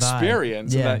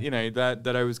experience and that, you know,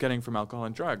 that I was getting from alcohol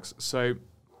and drugs. So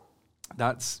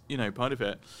that's, you know, part of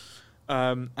it.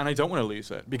 And I don't want to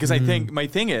lose it because I think my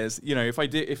thing is, you know,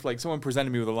 if like someone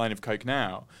presented me with a line of Coke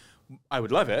now, I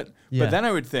would love it, but then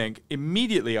I would think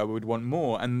immediately I would want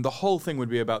more, and the whole thing would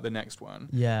be about the next one.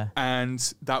 Yeah. And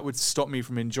that would stop me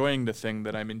from enjoying the thing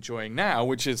that I'm enjoying now,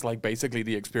 which is like basically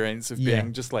the experience of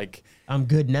being just like, I'm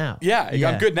good now. Yeah,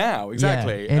 I'm good now.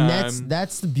 Exactly. Yeah. And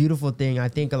that's the beautiful thing. I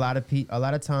think a lot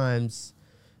of times,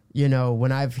 you know,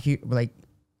 when I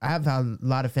have a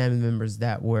lot of family members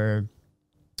that were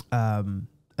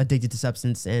addicted to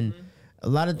substance, and a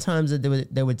lot of times that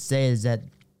they would say is that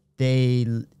they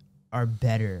are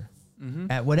better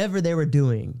at whatever they were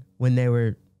doing when they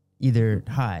were either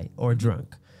high or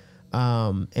drunk.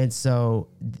 And so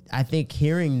I think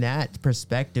hearing that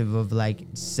perspective of like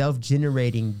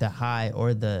self-generating the high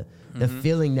or the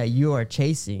feeling that you are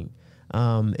chasing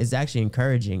is actually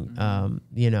encouraging.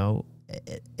 You know,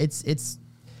 it's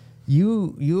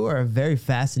you are a very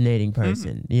fascinating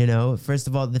person. You know, first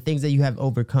of all, the things that you have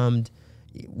overcome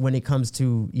when it comes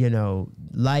to, you know,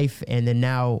 life, and then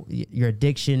now your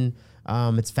addiction,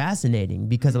 it's fascinating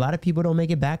because a lot of people don't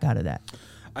make it back out of that.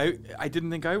 I didn't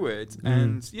think I would.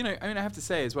 And, you know, I mean, I have to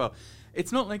say as well,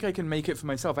 it's not like I can make it for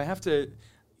myself. I have to,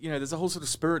 you know, there's a whole sort of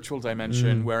spiritual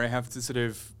dimension where I have to sort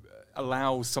of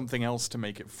allow something else to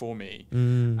make it for me.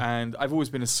 And I've always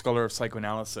been a scholar of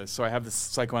psychoanalysis, so I have this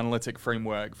psychoanalytic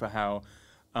framework for how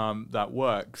that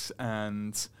works.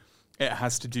 And it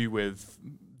has to do with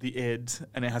the id,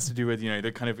 and it has to do with, you know,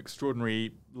 the kind of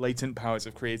extraordinary latent powers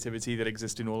of creativity that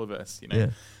exist in all of us. You know, I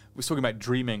was talking about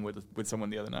dreaming with someone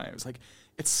the other night. It was like,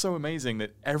 it's so amazing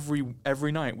that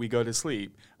every night we go to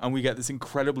sleep and we get this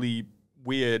incredibly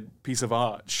weird piece of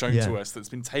art shown to us that's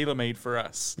been tailor-made for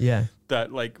us. Yeah,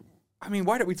 that like, I mean,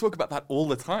 why don't we talk about that all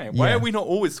the time? Why are we not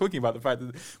always talking about the fact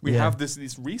that we have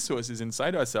these resources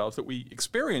inside ourselves that we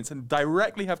experience and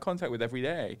directly have contact with every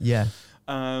day? Yeah.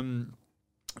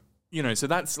 You know, so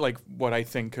that's like what I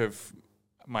think of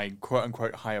my quote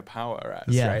unquote higher power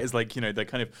as, right? Is like, you know, the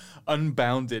kind of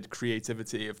unbounded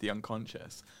creativity of the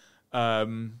unconscious. Our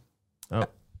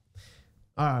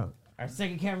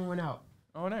second camera went out.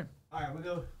 Oh no. All right, we're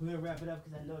gonna wrap it up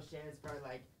because I know Shannon's probably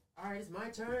like, all right, it's my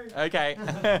turn. Okay.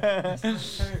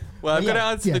 Well, I've got to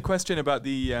answer the question about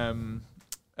the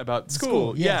about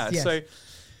school. Yes. So,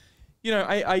 you know,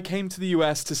 I came to the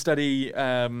US to study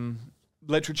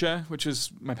literature, which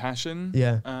is my passion.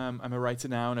 Yeah. I'm a writer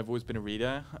now, and I've always been a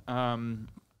reader.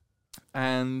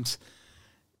 And,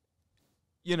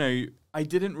 you know, I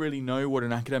didn't really know what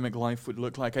an academic life would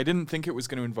look like. I didn't think it was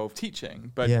going to involve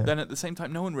teaching. But then at the same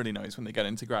time, no one really knows when they get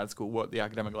into grad school what the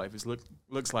academic life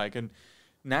looks like. And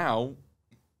now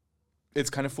it's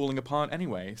kind of falling apart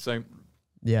anyway. So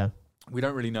we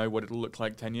don't really know what it'll look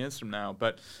like 10 years from now.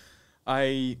 But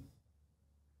I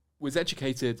was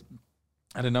educated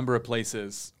at a number of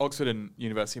places, Oxford and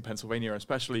University of Pennsylvania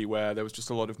especially, where there was just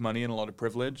a lot of money and a lot of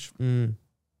privilege.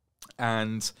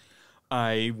 And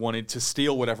I wanted to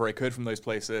steal whatever I could from those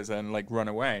places and like run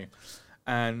away.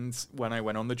 And when I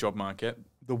went on the job market,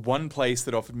 the one place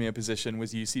that offered me a position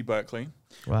was UC Berkeley,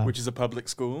 which is a public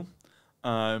school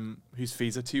whose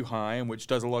fees are too high and which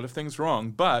does a lot of things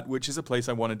wrong, but which is a place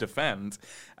I want to defend.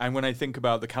 And when I think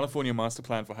about the California Master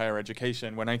Plan for Higher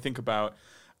Education, when I think about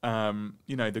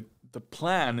you know, the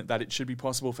plan that it should be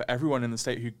possible for everyone in the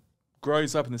state who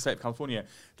grows up in the state of California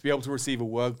to be able to receive a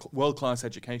world-class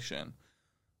education,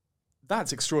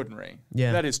 that's extraordinary.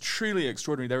 Yeah. That is truly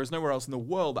extraordinary. There is nowhere else in the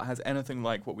world that has anything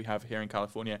like what we have here in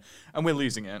California, and we're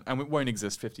losing it, and it won't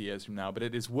exist 50 years from now, but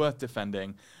it is worth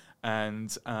defending. And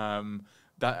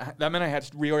that meant I had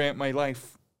to reorient my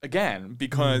life again,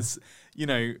 because, you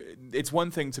know, it's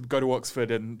one thing to go to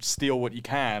Oxford and steal what you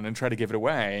can and try to give it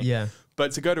away. Yeah.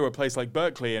 But to go to a place like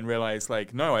Berkeley and realize,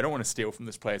 like, no, I don't want to steal from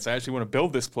this place. I actually want to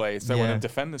build this place. I want to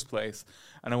defend this place.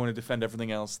 And I want to defend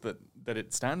everything else that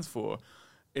it stands for,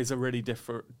 is a really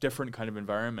different kind of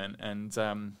environment. And,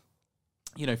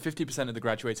 you know, 50% of the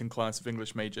graduating class of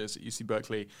English majors at UC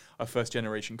Berkeley are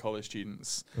first-generation college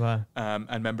students. Wow.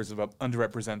 And members of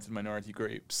underrepresented minority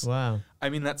groups. Wow. I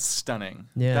mean, that's stunning.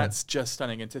 Yeah. That's just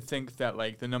stunning. And to think that,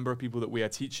 like, the number of people that we are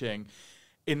teaching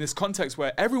in this context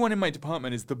where everyone in my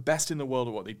department is the best in the world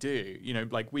at what they do, you know,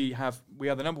 like we are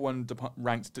the number one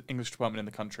ranked English department in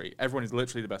the country. Everyone is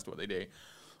literally the best at what they do.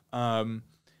 And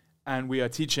we are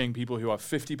teaching people who are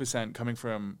 50% coming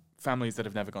from families that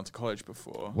have never gone to college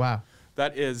before. Wow.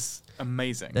 That is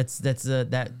amazing.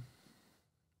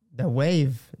 The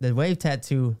wave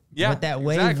tattoo. Yeah, what that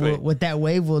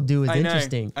wave will do is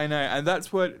interesting. I know, and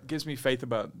that's what gives me faith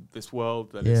about this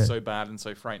world that is so bad and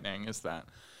so frightening. Is that,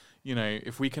 you know,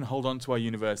 if we can hold on to our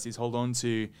universities, hold on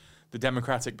to the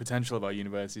democratic potential of our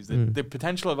universities, the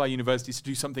potential of our universities to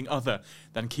do something other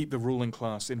than keep the ruling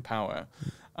class in power,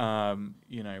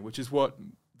 you know, which is what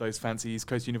those fancy East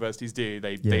Coast universities do.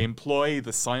 They employ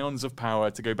the scions of power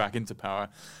to go back into power,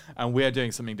 and we're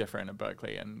doing something different at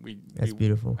Berkeley, and that's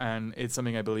beautiful, and it's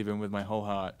something I believe in with my whole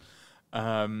heart.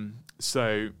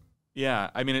 So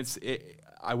yeah, I mean,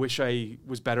 I wish I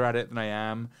was better at it than I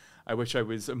am. I wish I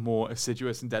was a more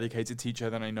assiduous and dedicated teacher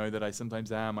than I know that I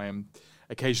sometimes am. I am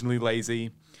occasionally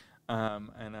lazy,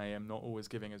 and I am not always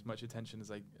giving as much attention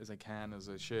as I can, as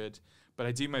I should. But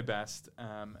I do my best,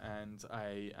 and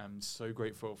I am so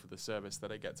grateful for the service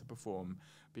that I get to perform,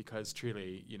 because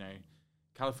truly, you know,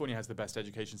 California has the best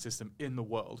education system in the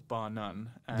world, bar none,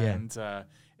 and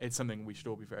it's something we should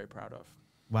all be very proud of.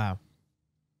 Wow.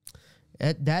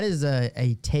 That is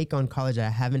a take on college I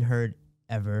haven't heard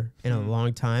ever in a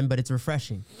long time, but it's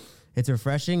refreshing. It's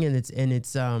refreshing, and it's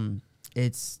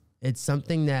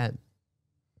something that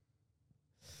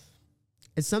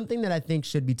I think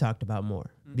should be talked about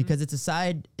more, because it's a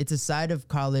side of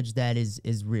college that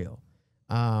is real.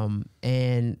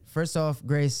 And first off,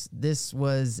 Grace, this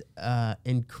was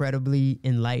incredibly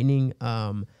enlightening.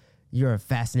 You're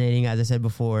fascinating, as I said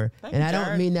before. Thank and you, I Jared.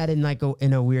 don't mean that in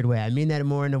a weird way. I mean that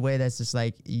more in a way that's just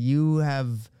like, you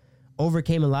have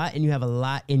overcame a lot, and you have a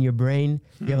lot in your brain.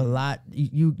 You have a lot.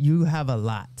 You have a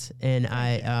lot, and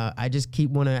I just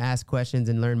keep want to ask questions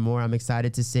and learn more. I'm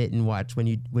excited to sit and watch when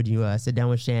you sit down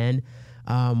with Shan.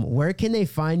 Where can they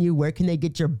find you? Where can they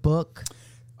get your book?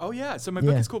 Oh, yeah. So my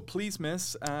book is called Please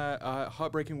Miss, a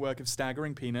heartbreaking work of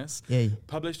staggering penis,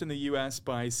 published in the US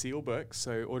by Seal Books.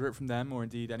 So order it from them, or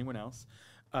indeed anyone else.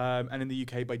 And in the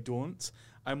UK by Daunt.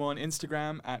 I'm on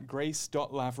Instagram at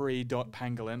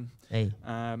grace.lavery.pangolin.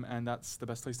 And that's the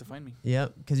best place to find me.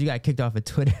 Yep, because you got kicked off of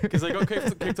Twitter. Because I got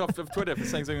kicked off of Twitter for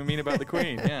saying something mean about the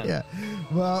Queen. Yeah.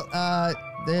 Well, I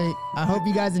hope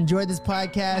you guys enjoyed this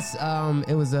podcast.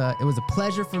 It was a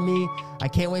pleasure for me. I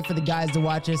can't wait for the guys to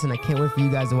watch this, and I can't wait for you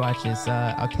guys to watch this.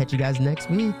 I'll catch you guys next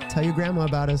week. Tell your grandma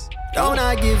about us. Don't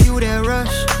I give you that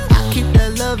rush? I keep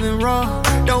that loving raw.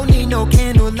 Don't need no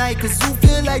candlelight, cause you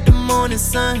feel like the morning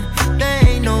sun. There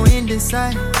ain't no end in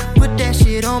sight. Put that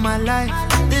shit on my life.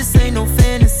 This ain't no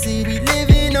fantasy. We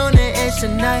living on the edge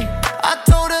tonight. I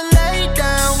told her lay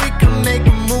down, we can make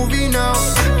a movie now.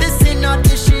 This ain't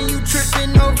audition, you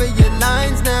tripping over your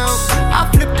lines now. I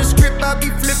flip the script, I be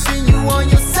flipping you on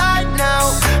your side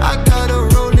now. I got a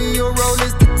roll in your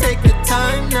rollers to take the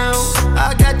time now.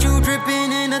 I got you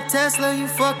dripping in a Tesla, you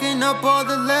fucking up all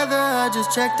the leather. I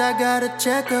just checked, I got a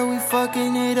checker, we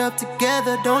fucking it up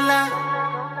together. Don't lie.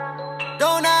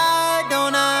 Don't I,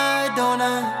 don't I, don't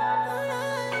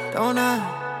I, don't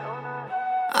I.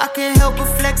 I can't help but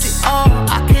flex it all.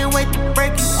 I can't wait to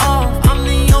break you off. I'm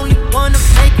the only one to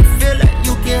make you feel like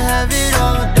you can have it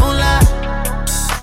all. Don't lie.